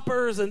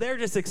poppers, and they're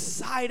just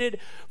excited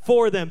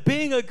for them.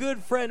 Being a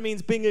good friend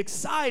means being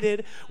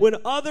excited when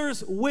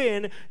others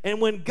win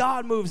and when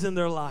God moves in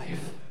their life.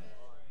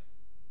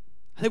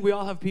 I think we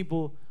all have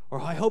people, or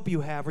I hope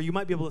you have, or you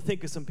might be able to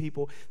think of some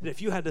people that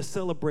if you had to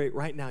celebrate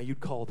right now, you'd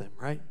call them,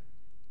 right?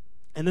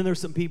 And then there's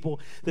some people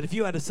that if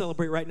you had to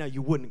celebrate right now,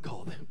 you wouldn't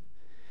call them.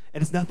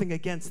 And it's nothing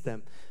against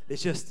them.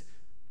 It's just,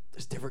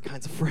 there's different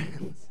kinds of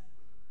friends.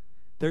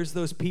 There's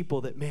those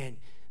people that, man,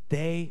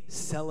 they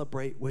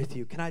celebrate with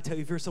you. Can I tell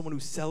you, if you're someone who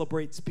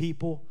celebrates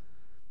people,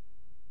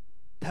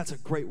 that's a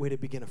great way to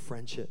begin a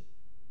friendship.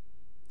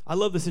 I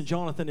love this in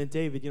Jonathan and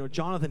David.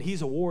 Jonathan,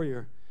 he's a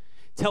warrior.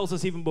 Tells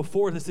us even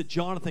before this that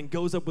Jonathan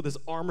goes up with his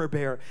armor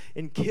bearer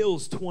and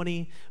kills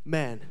 20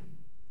 men.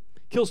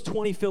 Kills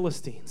 20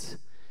 Philistines.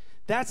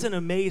 That's an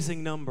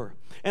amazing number.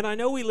 And I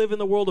know we live in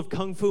the world of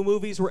kung fu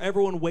movies where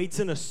everyone waits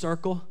in a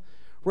circle,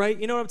 right?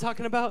 You know what I'm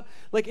talking about?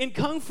 Like in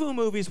kung fu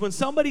movies, when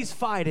somebody's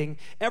fighting,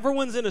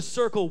 everyone's in a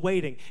circle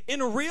waiting.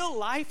 In real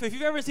life, if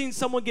you've ever seen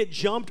someone get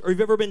jumped or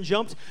you've ever been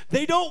jumped,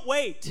 they don't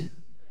wait.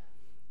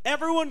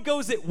 Everyone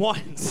goes at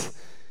once.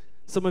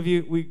 Some of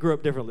you, we grew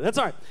up differently. That's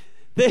all right.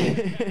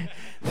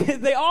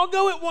 They all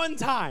go at one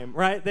time,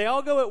 right? They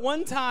all go at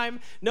one time.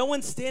 No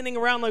one's standing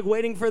around like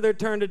waiting for their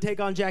turn to take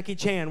on Jackie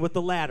Chan with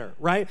the ladder,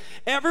 right?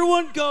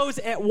 Everyone goes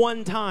at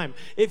one time.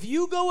 If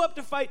you go up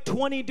to fight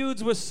 20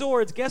 dudes with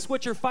swords, guess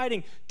what you're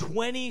fighting?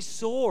 20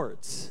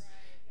 swords.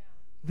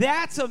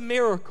 That's a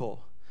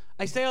miracle.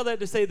 I say all that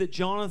to say that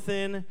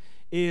Jonathan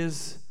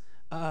is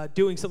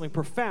doing something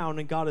profound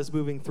and God is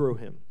moving through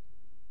him.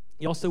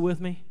 Y'all still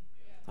with me?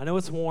 I know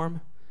it's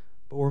warm,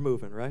 but we're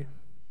moving, right?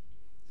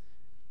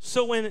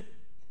 So when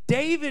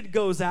David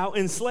goes out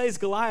and slays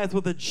Goliath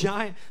with the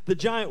giant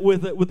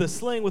with a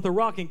sling, with a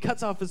rock, and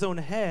cuts off his own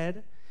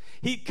head,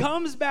 he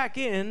comes back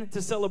in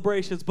to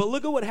celebrations. But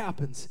look at what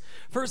happens.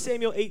 1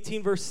 Samuel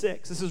 18, verse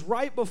 6. This is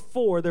right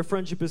before their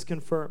friendship is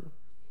confirmed.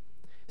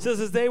 It says,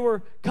 as they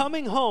were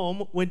coming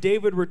home, when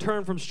David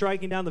returned from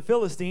striking down the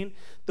Philistine,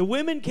 the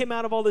women came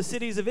out of all the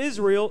cities of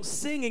Israel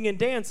singing and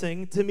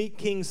dancing to meet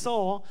King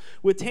Saul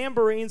with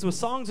tambourines, with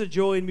songs of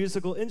joy and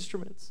musical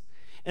instruments.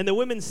 And the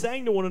women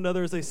sang to one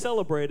another as they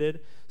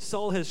celebrated,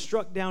 Saul has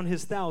struck down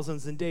his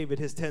thousands and David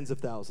his tens of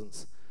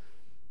thousands.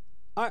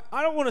 I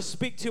don't want to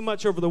speak too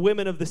much over the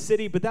women of the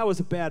city, but that was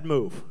a bad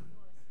move.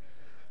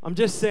 I'm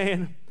just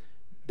saying,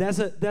 that's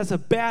a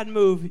bad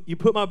move. You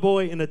put my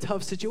boy in a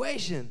tough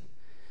situation.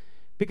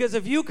 Because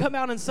if you come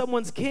out and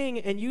someone's king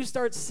and you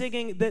start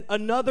singing that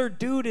another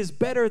dude is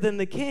better than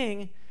the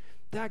king,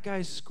 that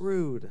guy's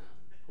screwed,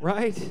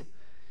 right?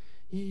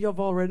 You've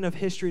all read enough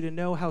history to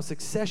know how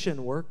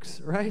succession works,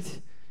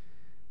 right?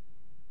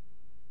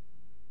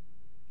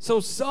 So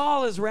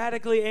Saul is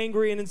radically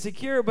angry and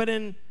insecure, but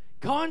in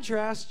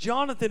contrast,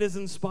 Jonathan is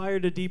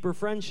inspired to deeper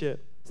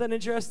friendship. Is that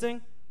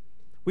interesting?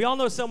 We all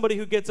know somebody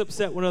who gets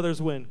upset when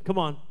others win. Come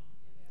on.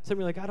 Some of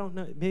you are like, I don't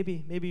know.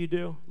 Maybe you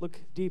do.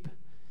 Look deep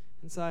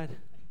inside.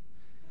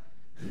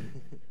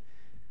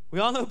 We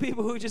all know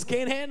people who just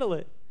can't handle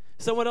it.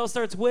 Someone else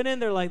starts winning,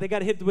 they're like, they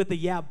got hit with the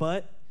yeah,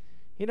 but.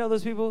 You know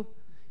those people?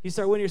 You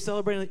start winning, you're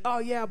celebrating, like, oh,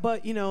 yeah,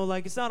 but,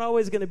 like, it's not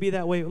always going to be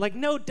that way. Like,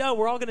 no, duh,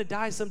 we're all going to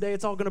die someday.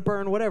 It's all going to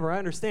burn, whatever. I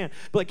understand.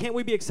 But, like, can't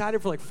we be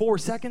excited for, like, 4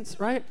 seconds,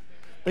 right?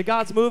 That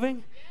God's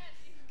moving?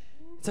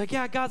 It's like,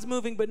 yeah, God's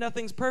moving, but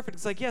nothing's perfect.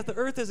 It's like, yeah, the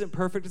earth isn't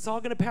perfect. It's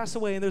all going to pass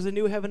away, and there's a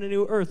new heaven and a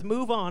new earth.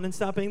 Move on and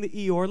stop being the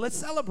Eeyore. Let's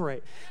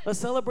celebrate. Let's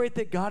celebrate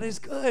that God is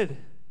good.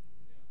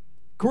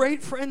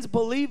 Great friends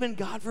believe in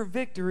God for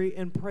victory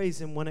and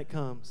praise him when it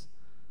comes.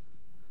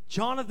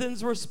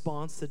 Jonathan's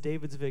response to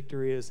David's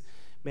victory is,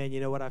 man, you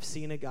know what? I've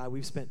seen a guy.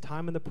 We've spent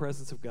time in the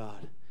presence of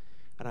God,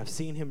 and I've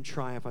seen him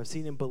triumph. I've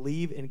seen him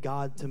believe in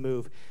God to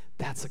move.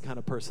 That's the kind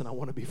of person I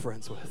want to be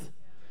friends with.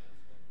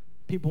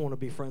 People want to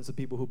be friends with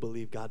people who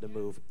believe God to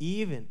move,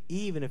 even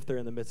if they're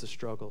in the midst of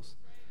struggles.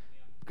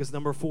 Because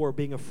number 4,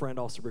 being a friend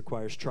also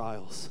requires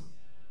trials.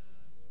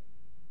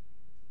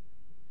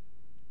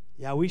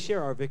 Yeah, we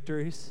share our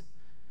victories,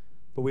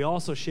 but we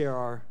also share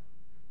our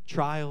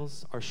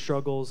trials, our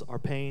struggles, our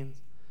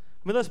pains.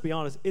 I mean, let's be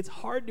honest. It's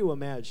hard to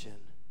imagine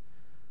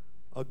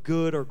a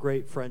good or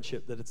great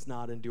friendship that it's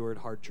not endured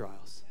hard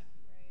trials.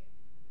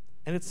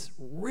 And it's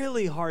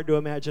really hard to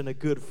imagine a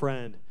good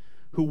friend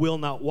who will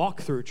not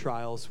walk through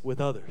trials with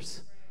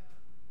others.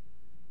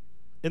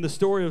 In the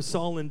story of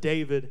Saul and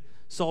David,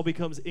 Saul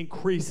becomes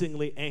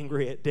increasingly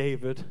angry at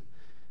David.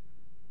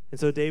 And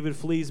so David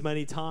flees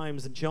many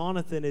times, and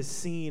Jonathan is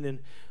seen in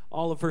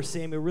all of 1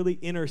 Samuel really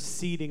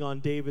interceding on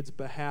David's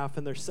behalf,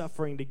 and they're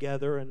suffering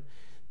together, and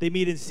they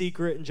meet in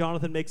secret, and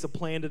Jonathan makes a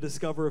plan to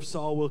discover if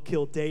Saul will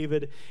kill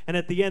David. And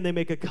at the end, they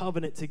make a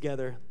covenant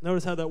together.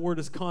 Notice how that word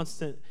is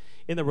constant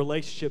in the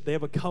relationship. They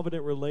have a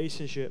covenant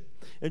relationship.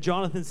 And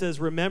Jonathan says,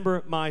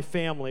 remember my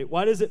family.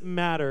 Why does it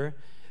matter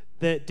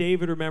that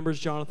David remembers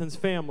Jonathan's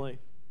family?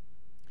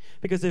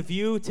 Because if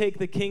you take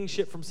the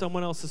kingship from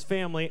someone else's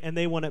family and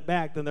they want it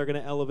back, then they're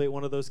going to elevate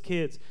one of those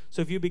kids.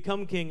 So if you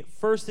become king,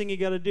 first thing you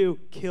got to do,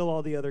 kill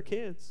all the other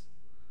kids.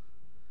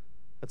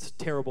 That's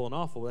terrible and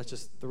awful. That's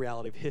just the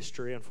reality of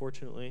history,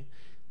 unfortunately.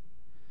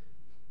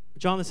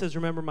 Jonathan says,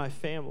 remember my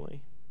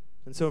family.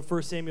 And so in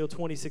 1 Samuel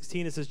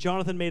 20:16, it says,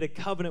 Jonathan made a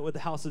covenant with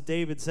the house of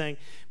David, saying,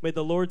 may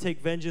the Lord take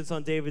vengeance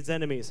on David's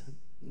enemies.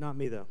 Not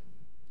me, though.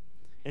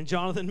 And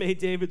Jonathan made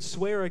David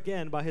swear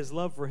again by his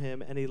love for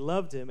him, and he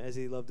loved him as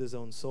he loved his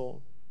own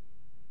soul.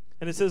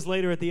 And it says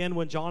later at the end,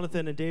 when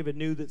Jonathan and David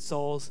knew that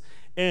Saul's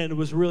end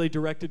was really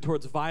directed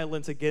towards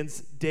violence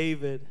against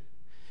David,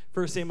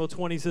 1 Samuel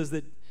 20 says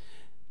that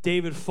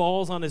David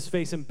falls on his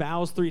face and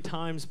bows 3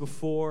 times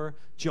before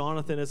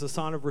Jonathan as a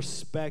sign of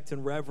respect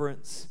and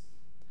reverence.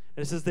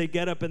 And it says they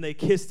get up and they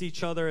kissed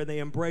each other and they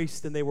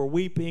embraced and they were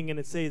weeping. And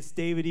it says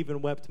David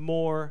even wept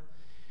more.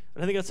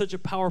 And I think that's such a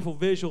powerful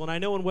visual. And I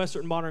know in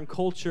Western modern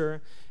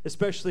culture,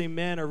 especially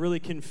men are really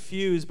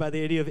confused by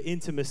the idea of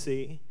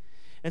intimacy.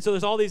 And so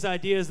there's all these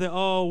ideas that,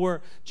 oh, we're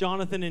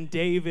Jonathan and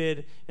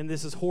David, and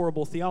this is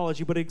horrible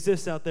theology, but it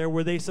exists out there.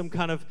 Were they some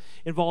kind of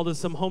involved in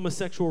some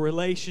homosexual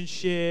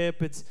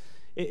relationship?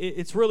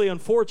 It's really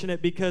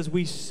unfortunate because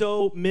we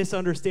so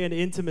misunderstand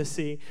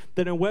intimacy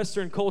that in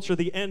Western culture,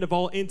 the end of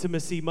all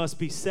intimacy must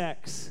be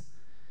sex.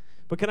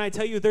 But can I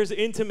tell you, there's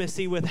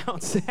intimacy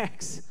without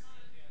sex?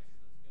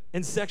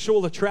 and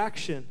sexual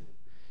attraction.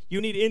 You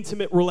need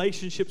intimate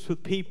relationships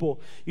with people.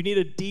 You need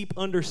a deep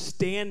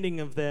understanding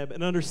of them,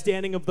 an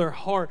understanding of their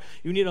heart.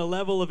 You need a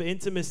level of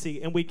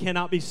intimacy, and we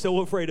cannot be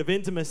so afraid of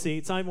intimacy.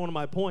 It's not even one of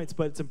my points,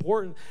 but it's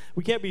important.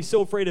 We can't be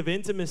so afraid of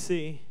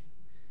intimacy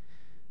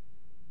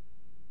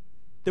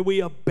that we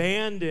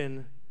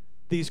abandon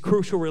these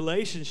crucial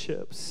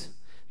relationships.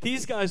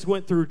 These guys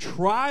went through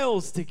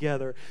trials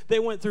together. They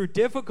went through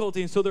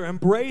difficulty, and so they're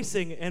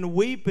embracing and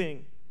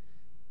weeping.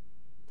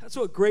 That's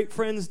what great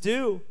friends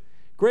do.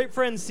 Great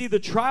friends see the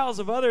trials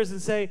of others and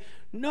say,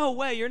 no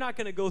way, you're not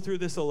going to go through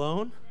this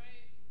alone.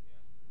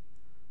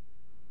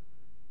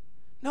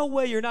 No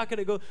way, you're not going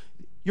to go.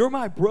 You're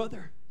my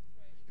brother.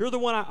 You're the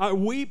one I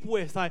weep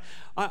with, I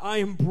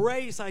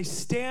embrace, I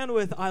stand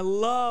with, I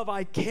love,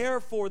 I care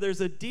for. There's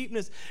a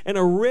deepness and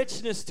a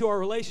richness to our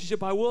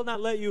relationship. I will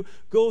not let you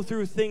go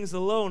through things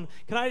alone.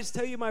 Can I just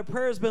tell you, my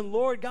prayer has been,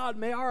 Lord God,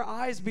 may our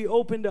eyes be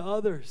open to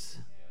others.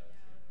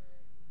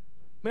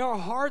 May our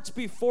hearts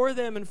be for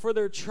them and for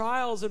their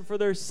trials and for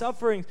their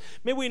sufferings.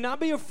 May we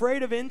not be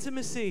afraid of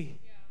intimacy.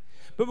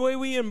 But may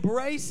we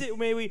embrace it.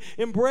 May we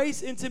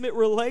embrace intimate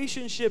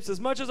relationships.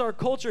 As much as our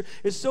culture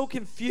is so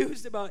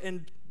confused about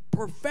and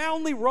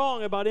profoundly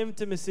wrong about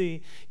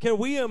intimacy, can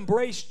we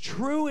embrace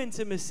true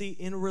intimacy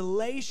in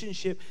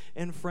relationship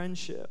and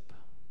friendship?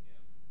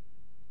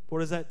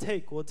 What does that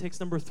take? Well, it takes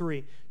number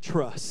 3,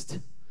 trust.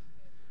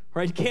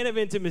 Right? You can't have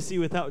intimacy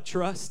without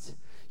trust.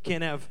 You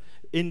can't have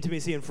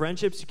intimacy in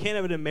friendships. You can't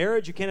have it in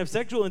marriage. You can't have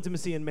sexual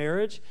intimacy in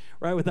marriage,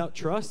 right? Without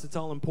trust. It's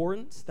all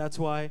important. That's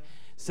why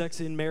sex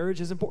in marriage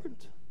is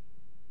important.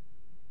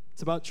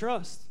 It's about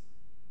trust.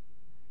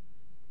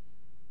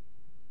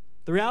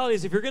 The reality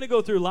is, if you're going to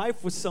go through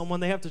life with someone,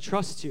 they have to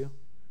trust you.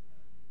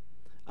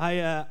 I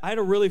had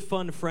a really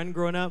fun friend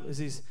growing up. It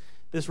was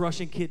this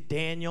Russian kid,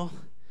 Daniel,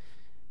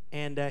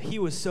 and he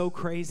was so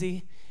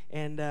crazy.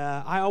 And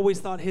I always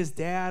thought his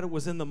dad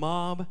was in the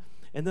mob.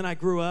 And then I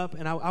grew up,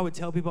 and I would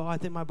tell people, oh, I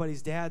think my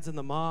buddy's dad's in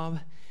the mob.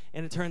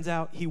 And it turns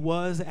out he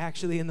was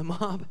actually in the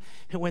mob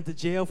and went to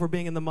jail for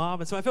being in the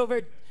mob. And so I felt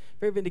very,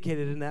 very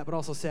vindicated in that, but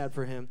also sad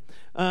for him.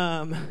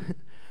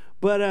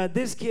 But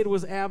this kid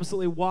was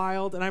absolutely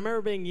wild. And I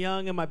remember being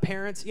young, and my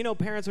parents, you know,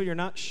 parents when you're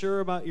not sure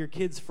about your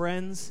kid's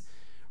friends,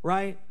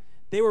 right?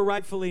 They were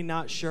rightfully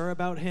not sure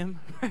about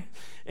him, right?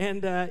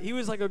 And he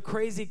was like a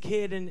crazy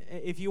kid, and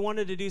if you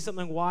wanted to do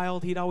something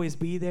wild, he'd always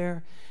be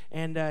there,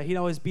 and he'd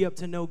always be up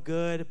to no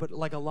good, but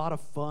like a lot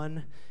of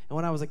fun. And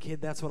when I was a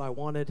kid, that's what I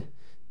wanted,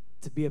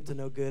 to be up to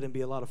no good and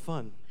be a lot of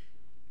fun.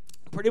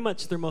 Pretty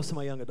much through most of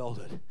my young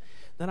adulthood.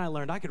 Then I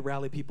learned I could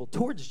rally people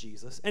towards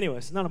Jesus.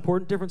 Anyways, not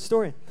important, different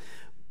story.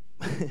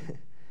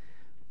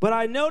 But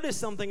I noticed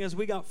something as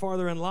we got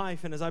farther in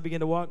life and as I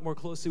began to walk more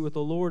closely with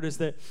the Lord, is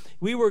that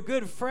we were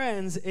good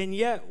friends, and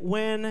yet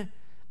when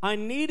I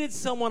needed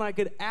someone I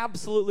could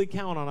absolutely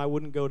count on, I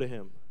wouldn't go to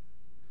him.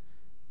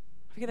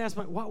 I can ask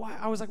why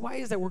I was like, why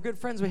is that? We're good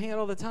friends, we hang out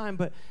all the time,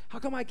 but how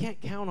come I can't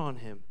count on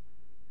him?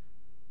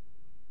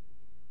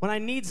 When I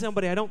need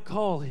somebody, I don't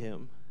call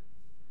him.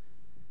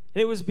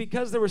 And it was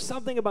because there was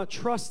something about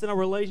trust in our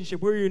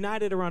relationship. We were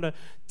united around a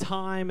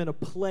time and a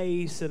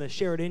place and a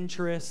shared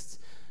interest.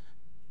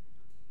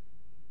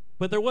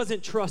 But there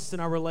wasn't trust in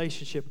our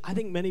relationship. I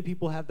think many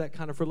people have that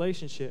kind of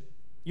relationship.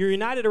 You're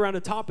united around a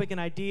topic, an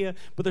idea,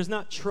 but there's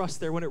not trust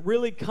there. When it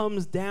really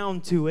comes down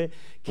to it,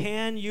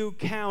 can you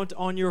count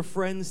on your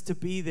friends to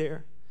be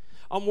there?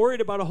 I'm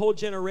worried about a whole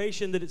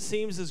generation that it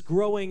seems is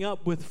growing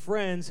up with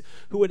friends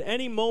who at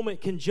any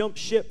moment can jump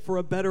ship for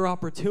a better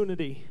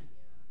opportunity.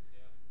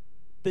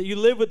 That you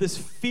live with this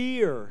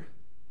fear.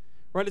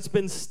 Right, it's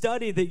been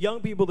studied that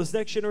young people, this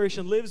next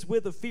generation, lives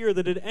with a fear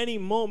that at any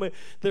moment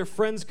their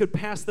friends could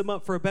pass them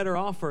up for a better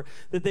offer,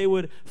 that they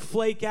would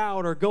flake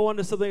out or go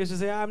onto something and just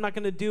say, I'm not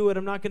going to do it,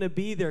 I'm not going to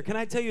be there. Can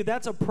I tell you,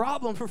 that's a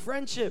problem for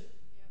friendship?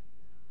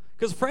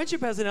 Because friendship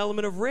has an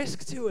element of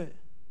risk to it.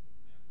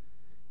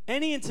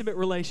 Any intimate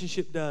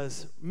relationship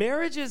does.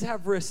 Marriages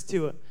have risk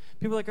to it.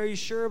 People are like, are you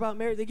sure about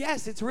marriage?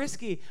 Yes, it's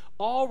risky.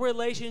 All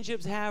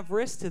relationships have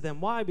risk to them.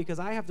 Why? Because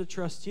I have to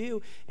trust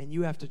you, and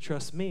you have to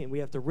trust me, and we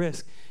have to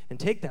risk and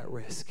take that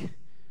risk.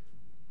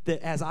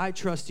 That as I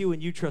trust you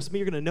and you trust me,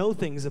 you're going to know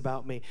things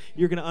about me.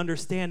 You're going to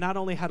understand not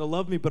only how to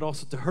love me, but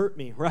also to hurt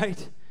me,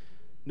 right?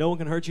 No one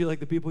can hurt you like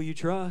the people you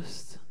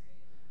trust.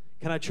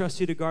 Can I trust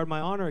you to guard my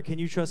honor? Can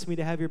you trust me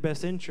to have your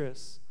best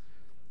interests?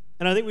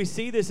 And I think we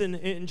see this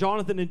in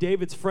Jonathan and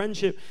David's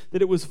friendship,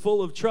 that it was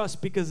full of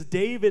trust because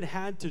David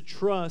had to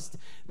trust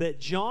that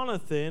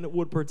Jonathan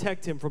would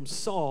protect him from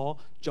Saul,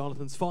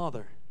 Jonathan's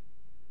father.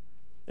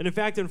 And in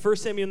fact, in 1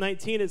 Samuel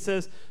 19, it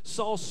says,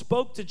 Saul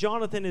spoke to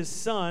Jonathan, his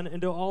son,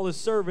 and to all his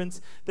servants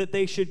that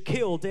they should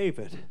kill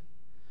David.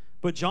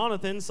 But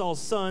Jonathan,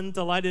 Saul's son,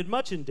 delighted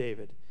much in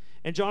David.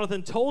 And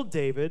Jonathan told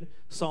David,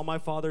 Saul, my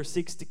father,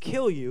 seeks to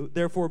kill you.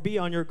 Therefore, be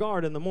on your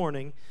guard in the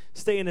morning.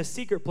 Stay in a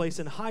secret place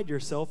and hide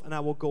yourself, and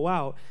I will go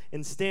out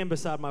and stand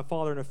beside my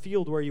father in a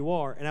field where you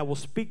are, and I will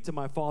speak to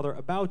my father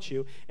about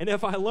you. And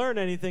if I learn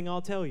anything,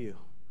 I'll tell you.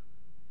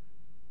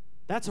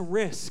 That's a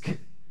risk.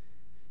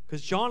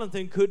 Because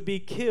Jonathan could be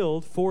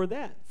killed for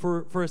that,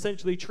 for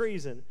essentially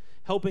treason,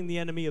 helping the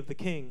enemy of the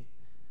king.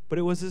 But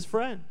it was his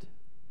friend.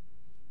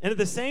 And at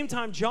the same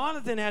time,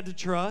 Jonathan had to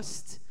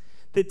trust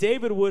that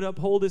David would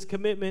uphold his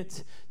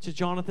commitment to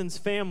Jonathan's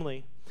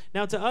family.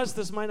 Now, to us,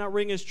 this might not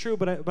ring as true,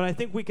 but I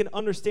think we can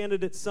understand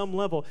it at some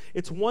level.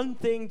 It's one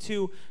thing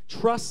to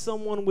trust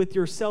someone with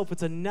yourself.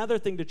 It's another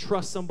thing to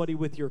trust somebody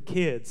with your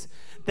kids.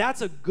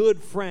 That's a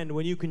good friend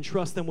when you can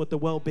trust them with the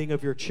well-being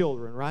of your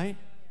children, right?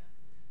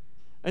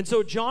 And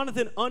so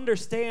Jonathan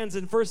understands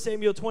in 1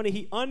 Samuel 20,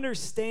 he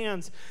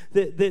understands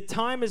that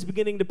time is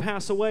beginning to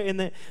pass away and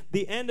that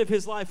the end of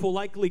his life will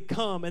likely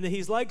come and that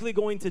he's likely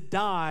going to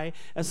die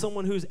as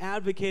someone who's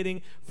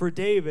advocating for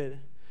David.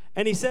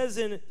 And he says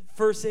in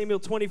 1 Samuel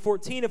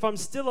 20:14, if I'm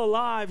still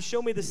alive,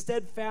 show me the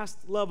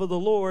steadfast love of the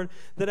Lord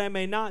that I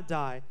may not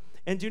die.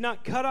 And do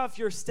not cut off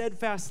your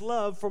steadfast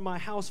love from my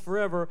house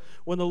forever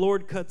when the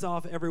Lord cuts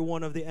off every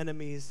one of the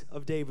enemies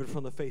of David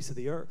from the face of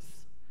the earth.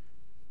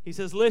 He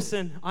says,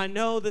 listen, I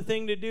know the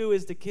thing to do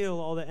is to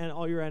kill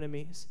all your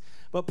enemies,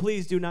 but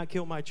please do not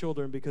kill my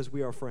children because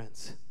we are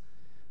friends.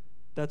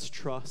 That's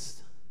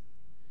trust.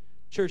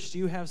 Church, do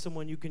you have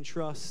someone you can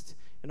trust,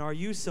 and are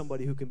you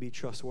somebody who can be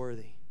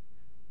trustworthy?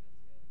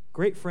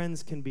 Great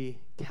friends can be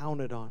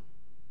counted on.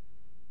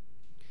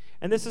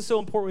 And this is so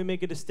important we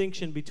make a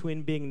distinction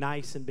between being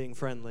nice and being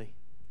friendly.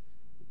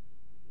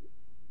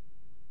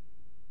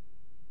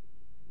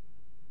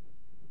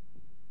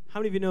 How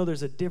many of you know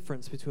there's a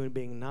difference between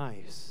being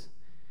nice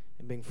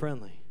and being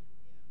friendly?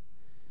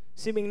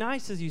 See, being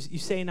nice is you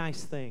say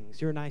nice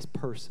things. You're a nice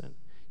person.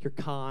 You're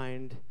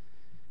kind.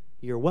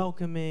 You're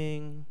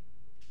welcoming.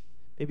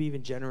 Maybe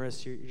even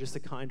generous. You're just a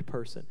kind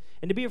person.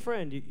 And to be a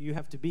friend, you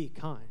have to be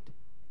kind.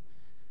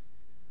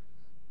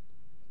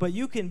 But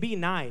you can be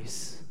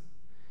nice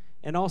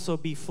and also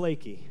be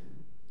flaky.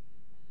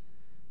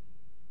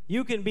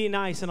 You can be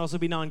nice and also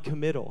be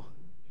non-committal.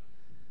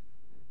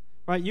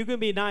 Right? You can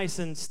be nice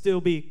and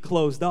still be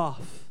closed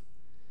off.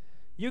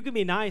 You can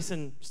be nice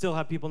and still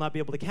have people not be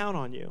able to count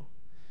on you.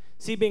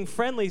 See, being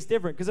friendly is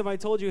different. Because if I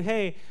told you,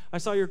 hey, I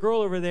saw your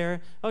girl over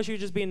there. Oh, she was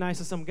just being nice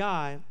to some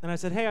guy. And I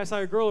said, hey, I saw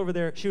your girl over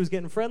there. She was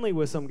getting friendly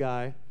with some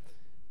guy.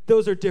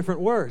 Those are different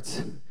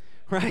words.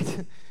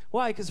 Right?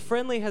 Why? Because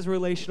friendly has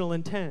relational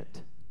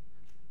intent.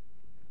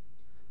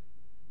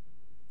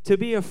 To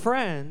be a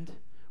friend,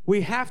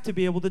 we have to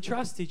be able to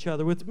trust each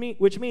other,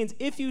 which means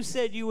if you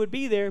said you would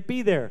be there,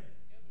 be there.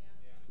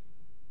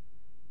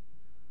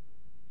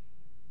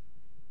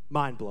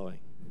 Mind-blowing.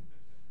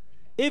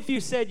 If you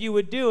said you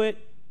would do it,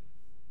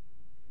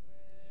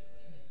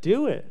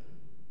 do it.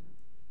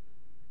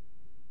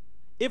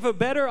 If a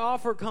better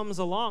offer comes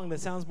along that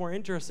sounds more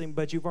interesting,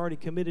 but you've already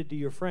committed to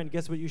your friend,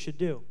 guess what you should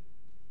do?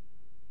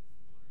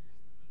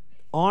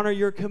 Honor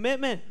your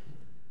commitment.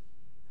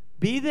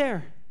 Be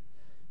there.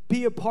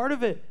 Be a part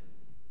of it.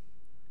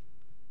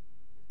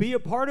 Be a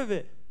part of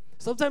it.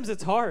 Sometimes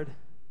it's hard.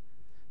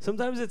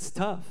 Sometimes it's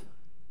tough.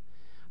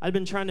 I've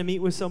been trying to meet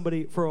with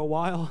somebody for a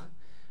while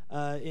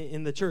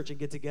in the church and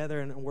get together,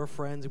 and we're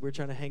friends, and we're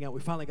trying to hang out.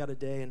 We finally got a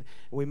day, and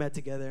we met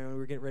together, and we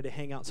were getting ready to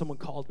hang out. Someone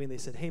called me, and they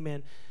said, hey,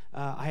 man,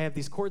 I have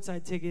these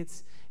courtside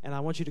tickets, and I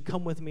want you to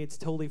come with me. It's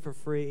totally for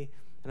free.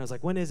 And I was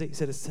like, when is it? He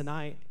said, it's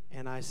tonight.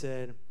 And I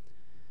said,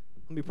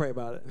 let me pray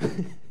about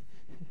it.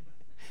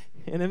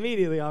 And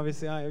immediately,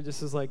 obviously, I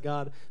just was like,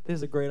 God, this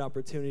is a great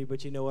opportunity,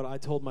 but you know what? I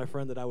told my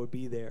friend that I would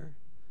be there.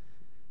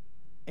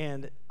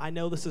 And I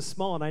know this is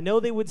small, and I know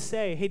they would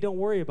say, hey, don't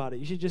worry about it.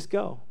 You should just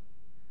go.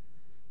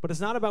 But it's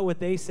not about what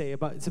they say.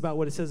 It's about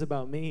what it says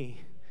about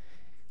me.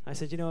 I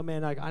said, you know what,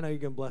 man, I know you're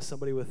going to bless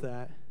somebody with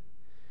that.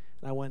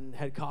 And I went and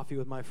had coffee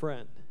with my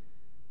friend.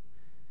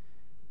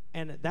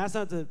 And that's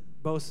not to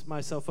boast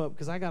myself up,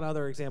 because I got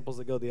other examples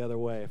that go the other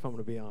way, if I'm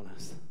going to be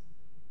honest.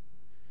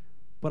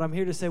 But I'm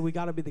here to say we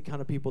got to be the kind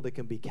of people that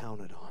can be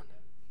counted on.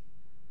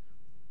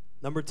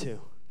 Number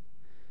 2,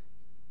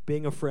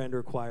 being a friend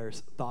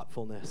requires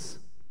thoughtfulness.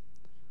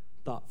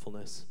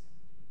 Thoughtfulness.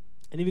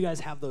 Any of you guys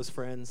have those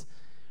friends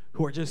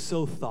who are just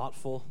so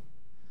thoughtful?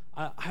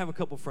 I have a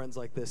couple friends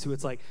like this who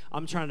it's like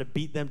I'm trying to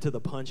beat them to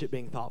the punch at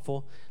being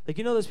thoughtful. Like,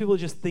 you know those people who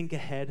just think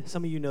ahead?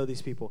 Some of you know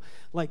these people.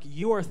 Like,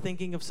 you are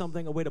thinking of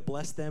something, a way to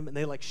bless them, and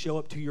they like show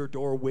up to your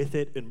door with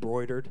it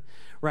embroidered,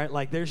 right?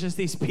 Like, there's just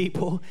these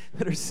people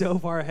that are so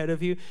far ahead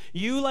of you.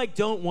 You like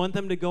don't want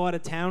them to go out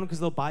of town because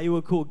they'll buy you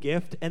a cool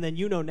gift, and then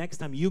you know next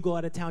time you go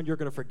out of town, you're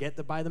going to forget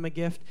to buy them a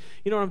gift.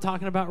 You know what I'm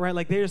talking about, right?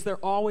 Like, they're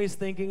always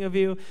thinking of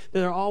you.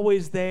 They're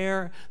always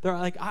there. They're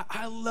like,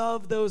 I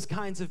love those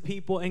kinds of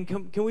people, and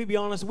can we be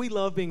honest? We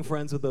love being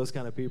friends with those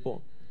kind of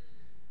people.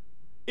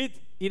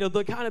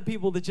 The kind of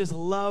people that just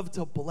love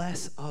to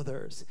bless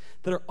others,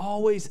 that are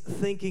always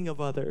thinking of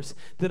others,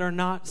 that are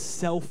not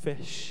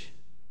selfish.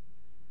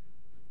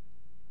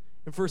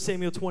 In 1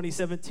 Samuel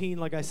 20:17,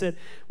 like I said,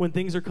 when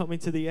things are coming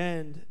to the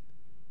end,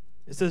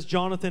 it says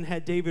Jonathan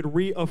had David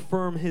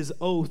reaffirm his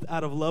oath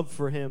out of love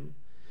for him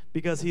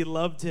because he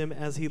loved him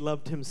as he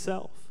loved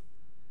himself.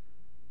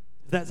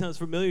 If that sounds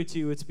familiar to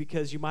you, it's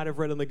because you might have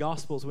read in the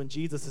Gospels when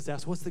Jesus is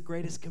asked, what's the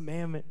greatest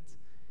commandment?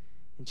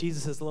 And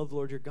Jesus says, love the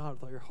Lord your God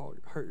with all your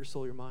heart, your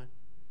soul, your mind.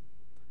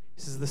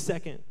 He says the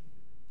second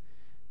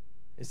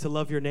is to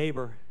love your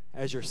neighbor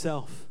as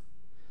yourself.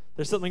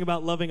 There's something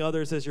about loving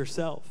others as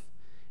yourself.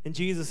 And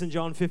Jesus in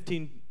John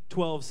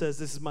 15:12 says,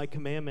 this is my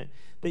commandment,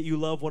 that you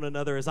love one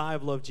another as I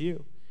have loved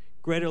you.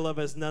 Greater love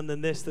has none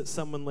than this, that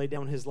someone lay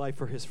down his life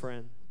for his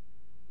friend.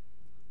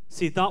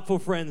 See, thoughtful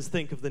friends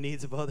think of the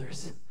needs of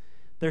others.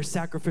 Their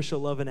sacrificial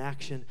love in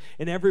action.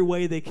 In every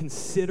way, they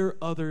consider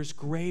others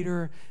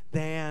greater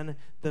than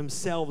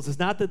themselves. It's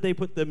not that they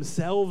put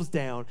themselves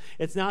down.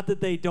 It's not that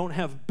they don't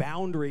have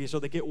boundaries or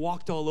they get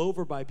walked all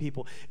over by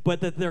people,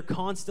 but that they're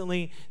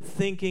constantly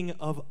thinking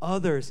of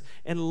others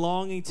and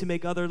longing to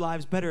make other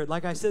lives better.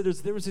 Like I said,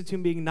 there's a difference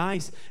between being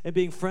nice and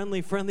being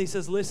friendly. Friendly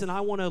says, listen, I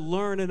want to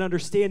learn and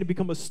understand and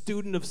become a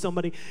student of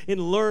somebody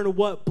and learn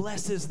what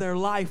blesses their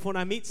life. When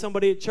I meet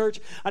somebody at church,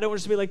 I don't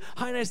want to be like,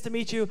 hi, nice to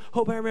meet you.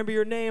 Hope I remember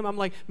your name. I'm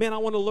like, man, I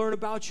want to learn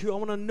about you. I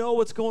want to know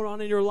what's going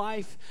on in your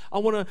life. I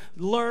want to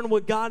learn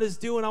what God is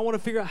doing. I want to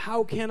figure out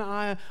how can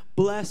I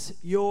bless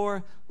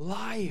your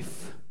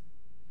life.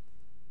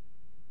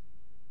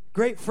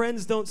 Great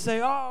friends don't say,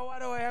 oh, why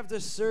do I have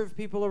to serve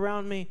people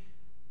around me?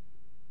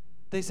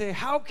 They say,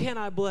 how can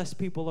I bless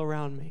people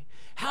around me?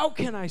 How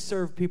can I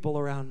serve people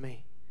around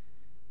me?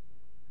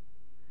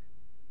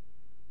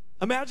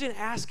 Imagine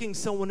asking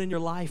someone in your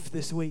life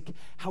this week,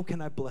 how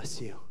can I bless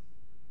you?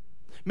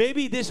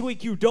 Maybe this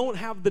week you don't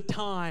have the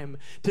time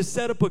to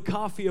set up a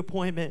coffee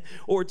appointment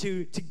or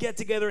to get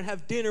together and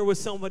have dinner with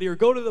somebody or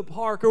go to the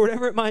park or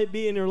whatever it might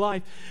be in your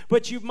life.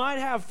 But you might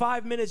have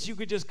 5 minutes you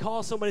could just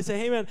call somebody and say,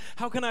 hey, man,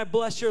 how can I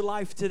bless your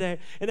life today?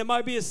 And it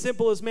might be as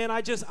simple as, man,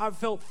 I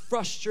felt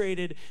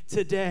frustrated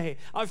today.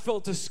 I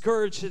felt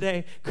discouraged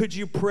today. Could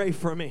you pray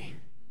for me?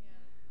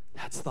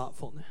 Yeah. That's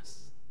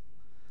thoughtfulness.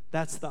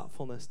 That's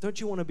thoughtfulness.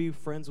 Don't you want to be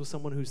friends with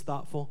someone who's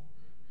thoughtful?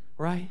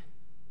 Right?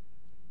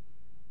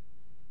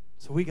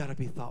 So we got to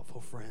be thoughtful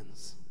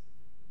friends.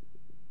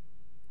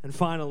 And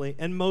finally,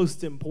 and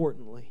most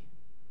importantly,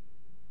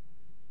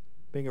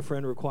 being a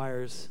friend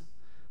requires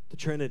the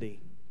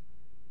Trinity: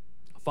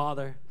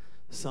 Father,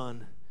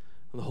 Son,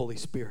 and the Holy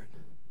Spirit.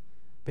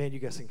 Band, you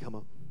guys can come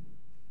up.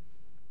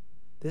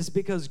 This is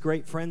because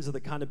great friends are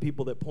the kind of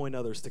people that point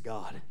others to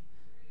God.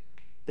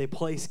 They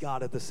place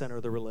God at the center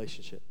of the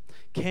relationship.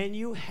 Can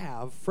you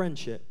have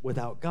friendship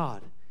without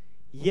God?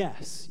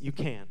 Yes, you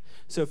can.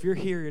 So if you're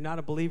here, you're not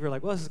a believer,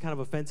 like, well, this is kind of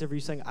offensive. Are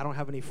you saying I don't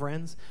have any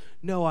friends?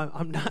 No,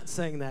 I'm not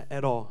saying that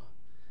at all.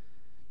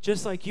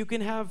 Just like you can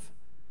have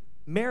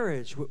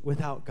marriage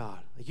without God.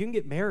 Like you can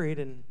get married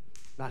and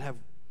not have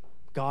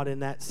God in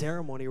that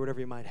ceremony or whatever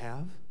you might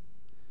have.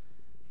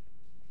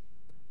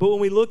 But when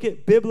we look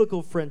at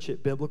biblical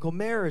friendship, biblical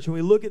marriage, when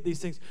we look at these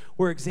things,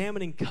 we're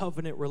examining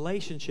covenant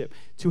relationship.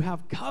 To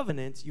have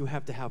covenants, you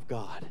have to have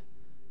God.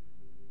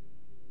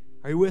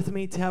 Are you with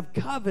me? To have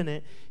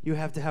covenant, you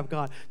have to have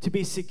God. To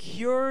be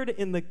secured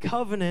in the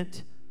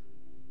covenant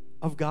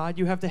of God,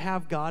 you have to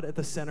have God at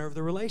the center of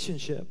the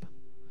relationship.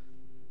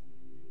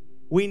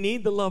 We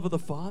need the love of the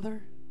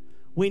Father.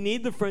 We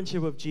need the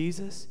friendship of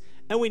Jesus.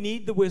 And we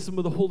need the wisdom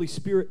of the Holy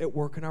Spirit at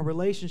work in our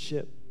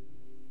relationship.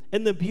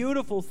 And the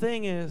beautiful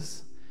thing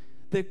is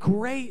that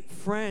great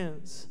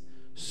friends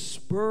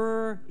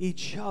spur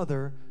each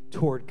other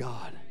toward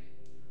God.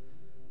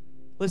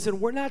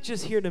 Listen, we're not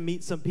just here to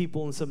meet some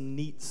people in some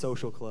neat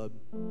social club.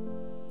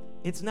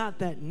 It's not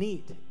that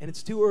neat, and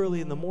it's too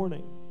early in the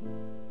morning,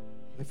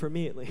 for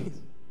me at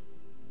least.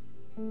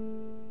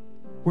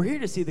 We're here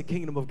to see the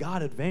kingdom of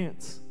God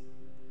advance.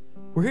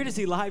 We're here to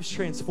see lives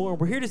transformed.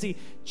 We're here to see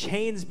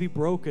chains be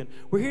broken.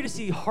 We're here to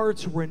see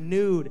hearts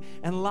renewed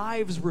and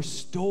lives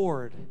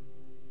restored.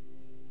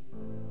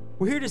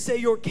 We're here to say,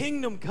 your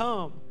kingdom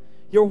come.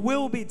 Your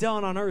will be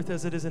done on earth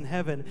as it is in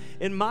heaven,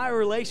 in my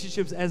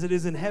relationships as it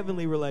is in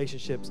heavenly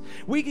relationships.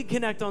 We can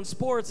connect on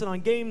sports and on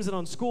games and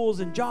on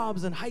schools and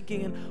jobs and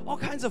hiking and all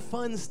kinds of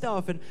fun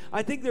stuff, and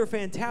I think they're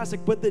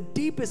fantastic, but the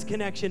deepest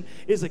connection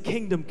is a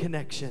kingdom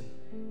connection.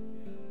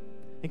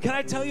 And can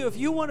I tell you, if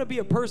you want to be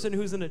a person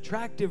who's an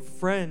attractive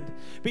friend,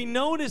 be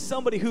known as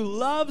somebody who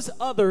loves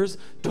others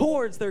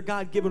towards their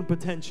God-given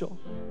potential.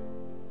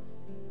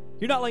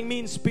 You're not like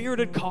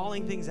mean-spirited,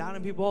 calling things out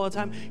on people all the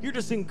time. You're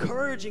just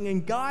encouraging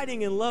and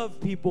guiding and love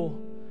people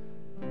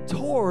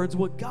towards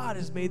what God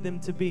has made them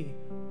to be.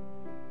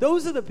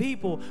 Those are the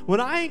people. When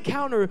I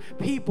encounter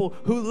people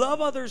who love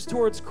others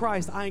towards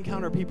Christ, I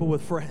encounter people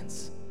with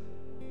friends.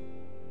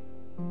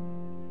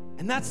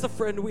 And that's the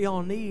friend we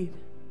all need,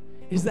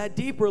 is that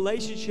deep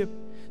relationship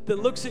that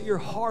looks at your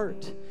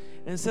heart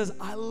and says,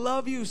 I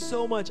love you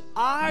so much,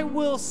 I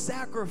will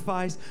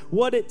sacrifice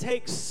what it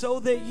takes so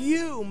that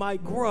you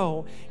might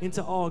grow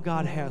into all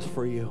God has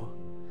for you.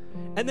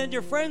 And then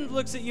your friend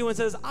looks at you and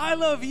says, I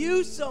love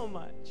you so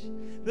much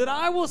that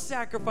I will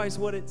sacrifice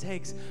what it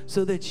takes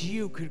so that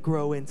you could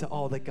grow into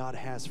all that God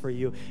has for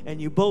you.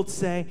 And you both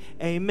say,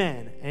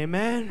 amen.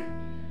 Amen.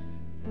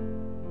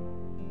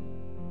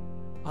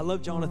 I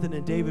love Jonathan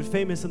and David,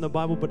 famous in the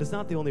Bible, but it's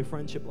not the only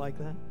friendship like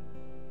that.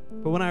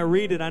 But when I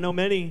read it, I know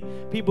many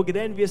people get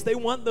envious. They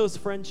want those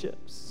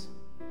friendships.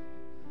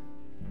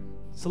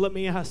 So let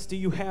me ask, do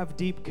you have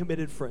deep,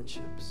 committed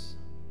friendships?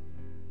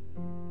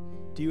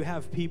 Do you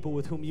have people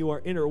with whom you are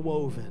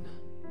interwoven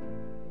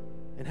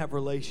and have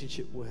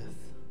relationship with?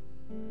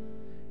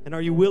 And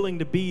are you willing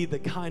to be the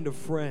kind of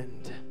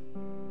friend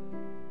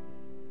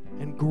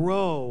and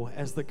grow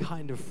as the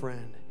kind of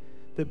friend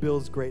that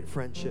builds great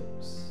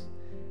friendships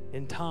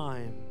in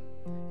time,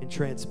 in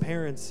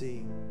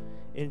transparency,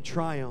 in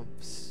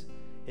triumphs,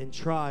 in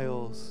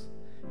trials,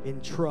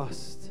 in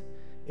trust,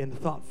 in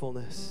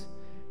thoughtfulness,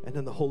 and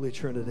in the Holy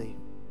Trinity?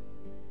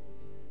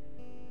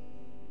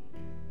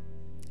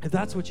 If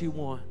that's what you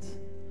want,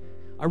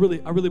 I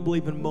really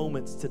believe in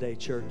moments today,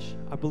 church.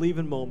 I believe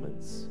in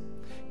moments.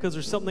 Because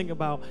there's something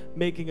about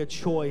making a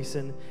choice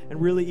and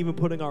really even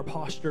putting our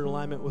posture in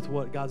alignment with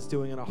what God's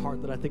doing in our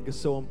heart that I think is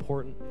so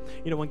important.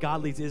 You know, when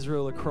God leads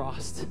Israel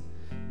across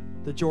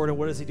the Jordan,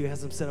 what does he do? He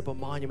has them set up a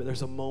monument.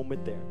 There's a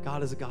moment there.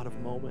 God is a God of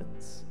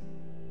moments.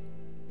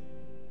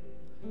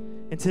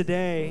 And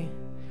today,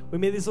 we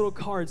made these little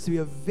cards to be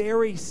a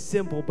very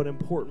simple but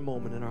important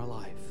moment in our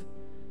life.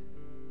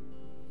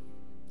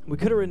 We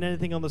could have written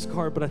anything on this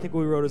card, but I think what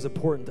we wrote is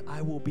important.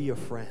 I will be a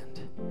friend.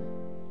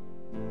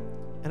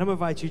 And I'm going to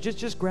invite you,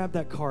 just grab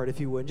that card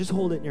if you would. Just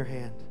hold it in your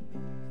hand.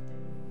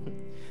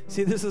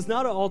 See, this is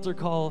not an altar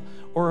call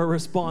or a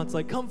response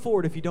like, come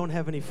forward if you don't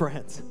have any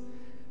friends.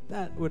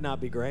 That would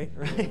not be great,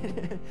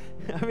 right?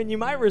 I mean, you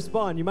might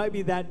respond. You might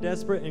be that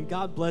desperate, and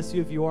God bless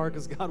you if you are,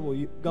 because God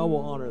will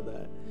honor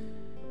that.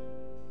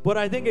 But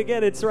I think,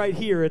 again, it's right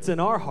here. It's in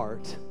our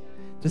heart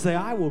to say,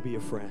 I will be a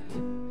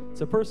friend.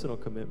 It's a personal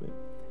commitment.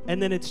 And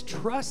then it's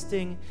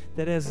trusting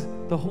that as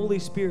the Holy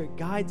Spirit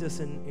guides us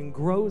and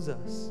grows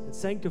us and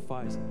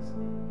sanctifies us,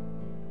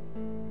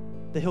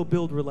 that he'll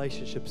build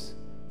relationships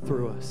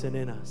through us and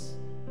in us.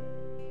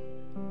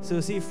 So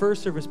see,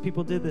 first service,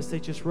 people did this. They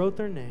just wrote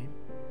their name.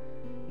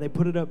 And they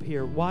put it up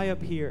here. Why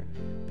up here?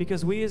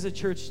 Because we as a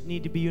church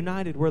need to be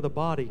united. We're the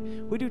body.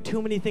 We do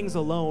too many things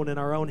alone in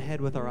our own head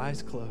with our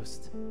eyes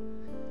closed.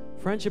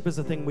 Friendship is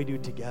a thing we do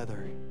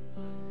together.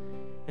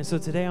 And so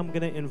today I'm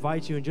going to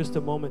invite you in just a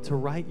moment to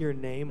write your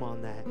name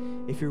on that.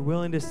 If you're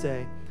willing to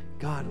say,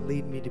 God,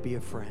 lead me to be a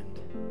friend.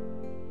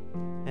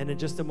 And in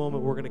just a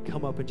moment, we're going to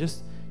come up and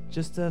just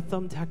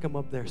thumbtack them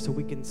up there so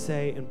we can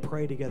say and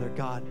pray together,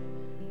 God,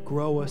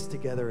 grow us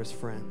together as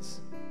friends.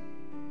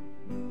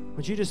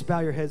 Would you just bow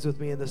your heads with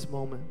me in this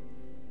moment?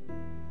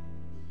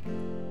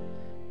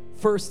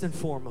 First and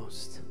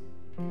foremost,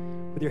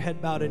 with your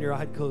head bowed and your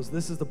eye closed,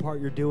 this is the part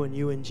you're doing,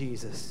 you and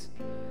Jesus.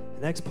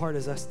 The next part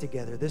is us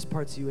together. This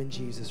part's you and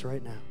Jesus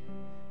right now.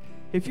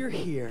 If you're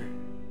here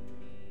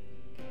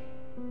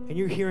and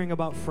you're hearing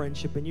about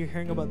friendship and you're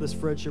hearing about this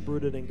friendship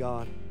rooted in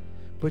God,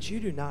 but you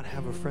do not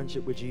have a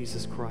friendship with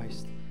Jesus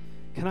Christ,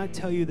 can I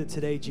tell you that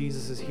today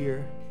Jesus is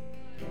here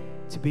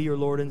to be your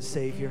Lord and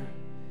Savior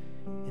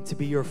and to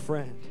be your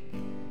friend?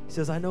 He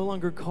says, I no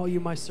longer call you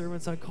my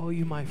servants, I call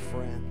you my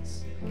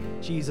friends.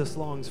 Jesus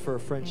longs for a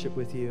friendship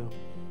with you.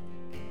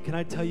 Can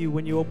I tell you,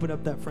 when you open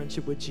up that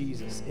friendship with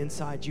Jesus,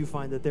 inside you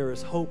find that there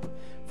is hope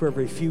for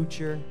every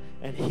future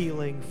and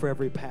healing for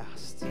every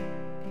past.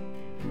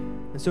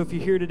 And so if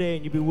you're here today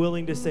and you'd be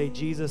willing to say,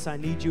 Jesus, I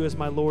need you as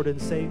my Lord and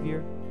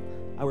Savior.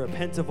 I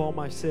repent of all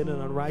my sin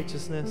and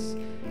unrighteousness,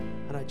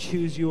 and I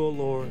choose you, O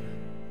Lord.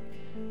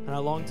 And I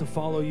long to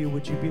follow you.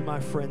 Would you be my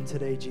friend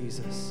today,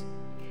 Jesus?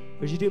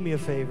 Would you do me a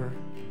favor?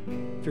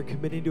 If you're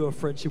committing to a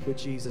friendship with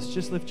Jesus,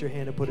 just lift your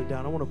hand and put it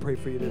down. I want to pray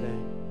for you today.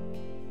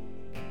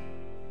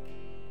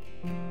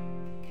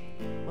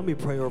 Let me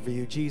pray over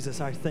you.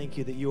 Jesus, I thank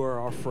you that you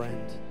are our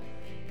friend.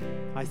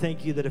 I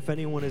thank you that if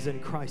anyone is in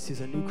Christ, he's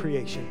a new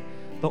creation.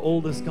 The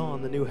old is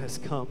gone, the new has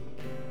come.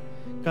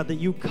 God, that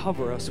you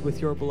cover us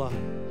with your blood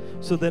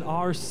so that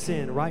our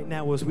sin right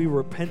now, as we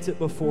repent it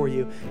before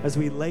you, as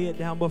we lay it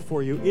down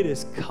before you, it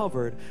is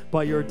covered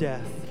by your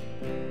death.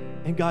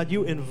 And God,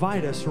 you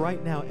invite us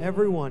right now,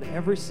 everyone,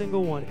 every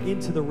single one,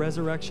 into the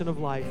resurrection of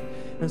life.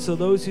 And so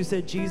those who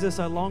said, Jesus,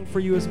 I long for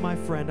you as my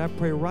friend, I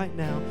pray right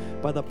now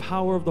by the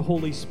power of the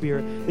Holy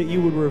Spirit that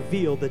you would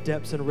reveal the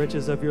depths and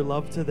riches of your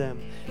love to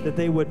them, that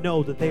they would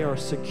know that they are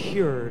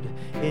secured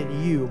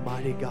in you,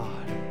 mighty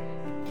God.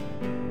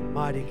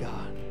 Mighty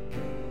God.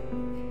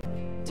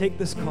 Take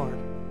this card.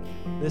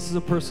 This is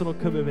a personal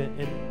commitment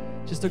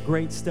and just a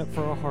great step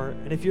for our heart.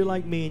 And if you're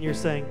like me and you're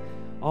saying,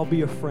 I'll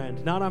be a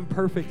friend. Not I'm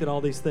perfect at all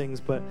these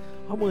things, but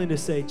I'm willing to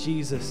say,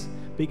 Jesus,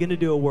 begin to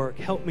do a work.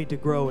 Help me to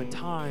grow in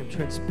time,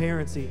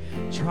 transparency,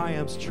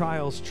 triumphs,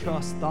 trials,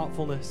 trust,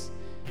 thoughtfulness,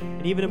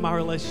 and even in my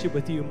relationship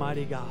with you,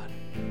 mighty God.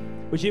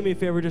 Would you do me a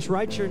favor? Just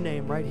write your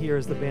name right here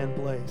as the band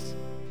plays.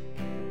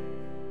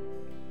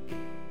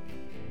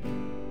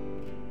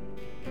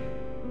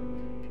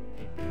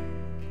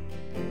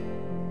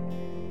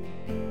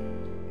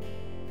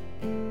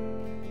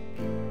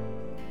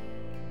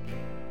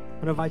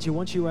 I'm going to invite you,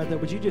 once you write that,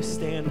 would you just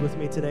stand with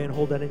me today and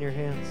hold that in your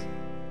hands?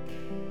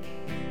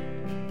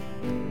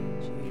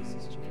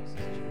 Jesus, Jesus,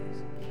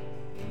 Jesus.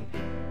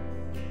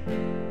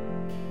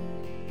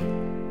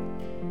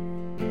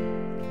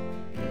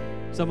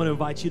 So I'm going to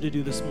invite you to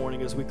do this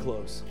morning as we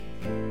close.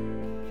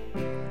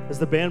 as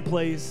the band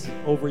plays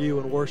over you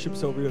and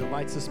worships over you and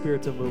invites the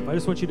Spirit to move, I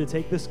just want you to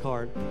take this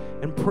card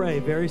and pray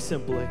very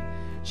simply,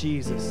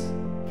 Jesus,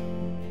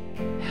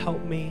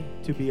 help me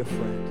to be a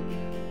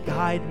friend.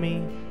 Guide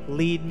me,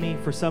 lead me.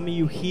 For some of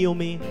you, heal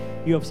me.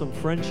 You have some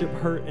friendship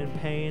hurt and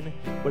pain,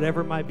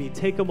 whatever it might be.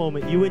 Take a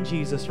moment, you and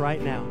Jesus right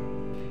now.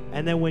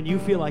 And then when you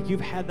feel like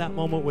you've had that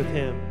moment with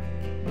him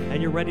and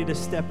you're ready to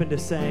step into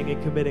saying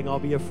and committing, I'll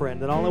be a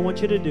friend, then all I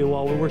want you to do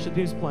while the worship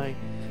team's playing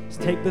is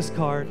take this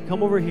card,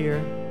 come over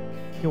here.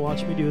 You can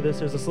watch me do this.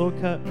 There's this little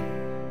cup.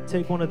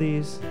 Take one of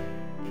these.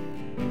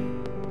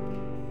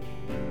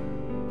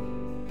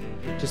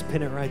 Just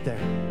pin it right there.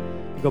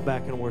 Go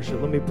back and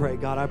worship. Let me pray.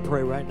 God, I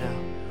pray right now,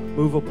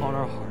 move upon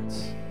our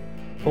hearts.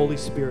 Holy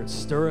Spirit,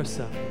 stir us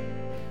up.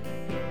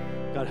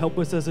 God, help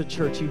us as a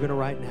church even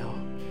right now.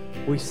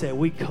 We say,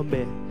 we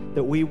commit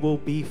that we will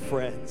be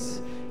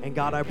friends. And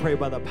God, I pray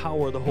by the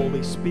power of the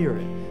Holy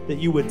Spirit that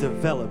you would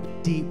develop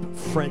deep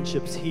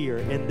friendships here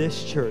in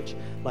this church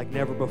like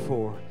never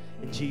before.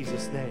 In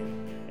Jesus'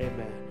 name,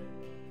 amen.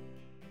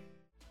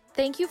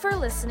 Thank you for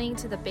listening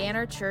to the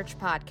Banner Church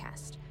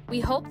podcast. We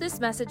hope this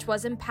message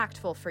was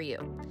impactful for you.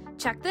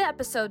 Check the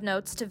episode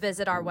notes to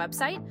visit our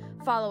website,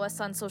 follow us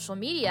on social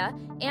media,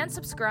 and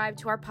subscribe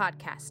to our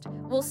podcast.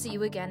 We'll see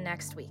you again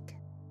next week.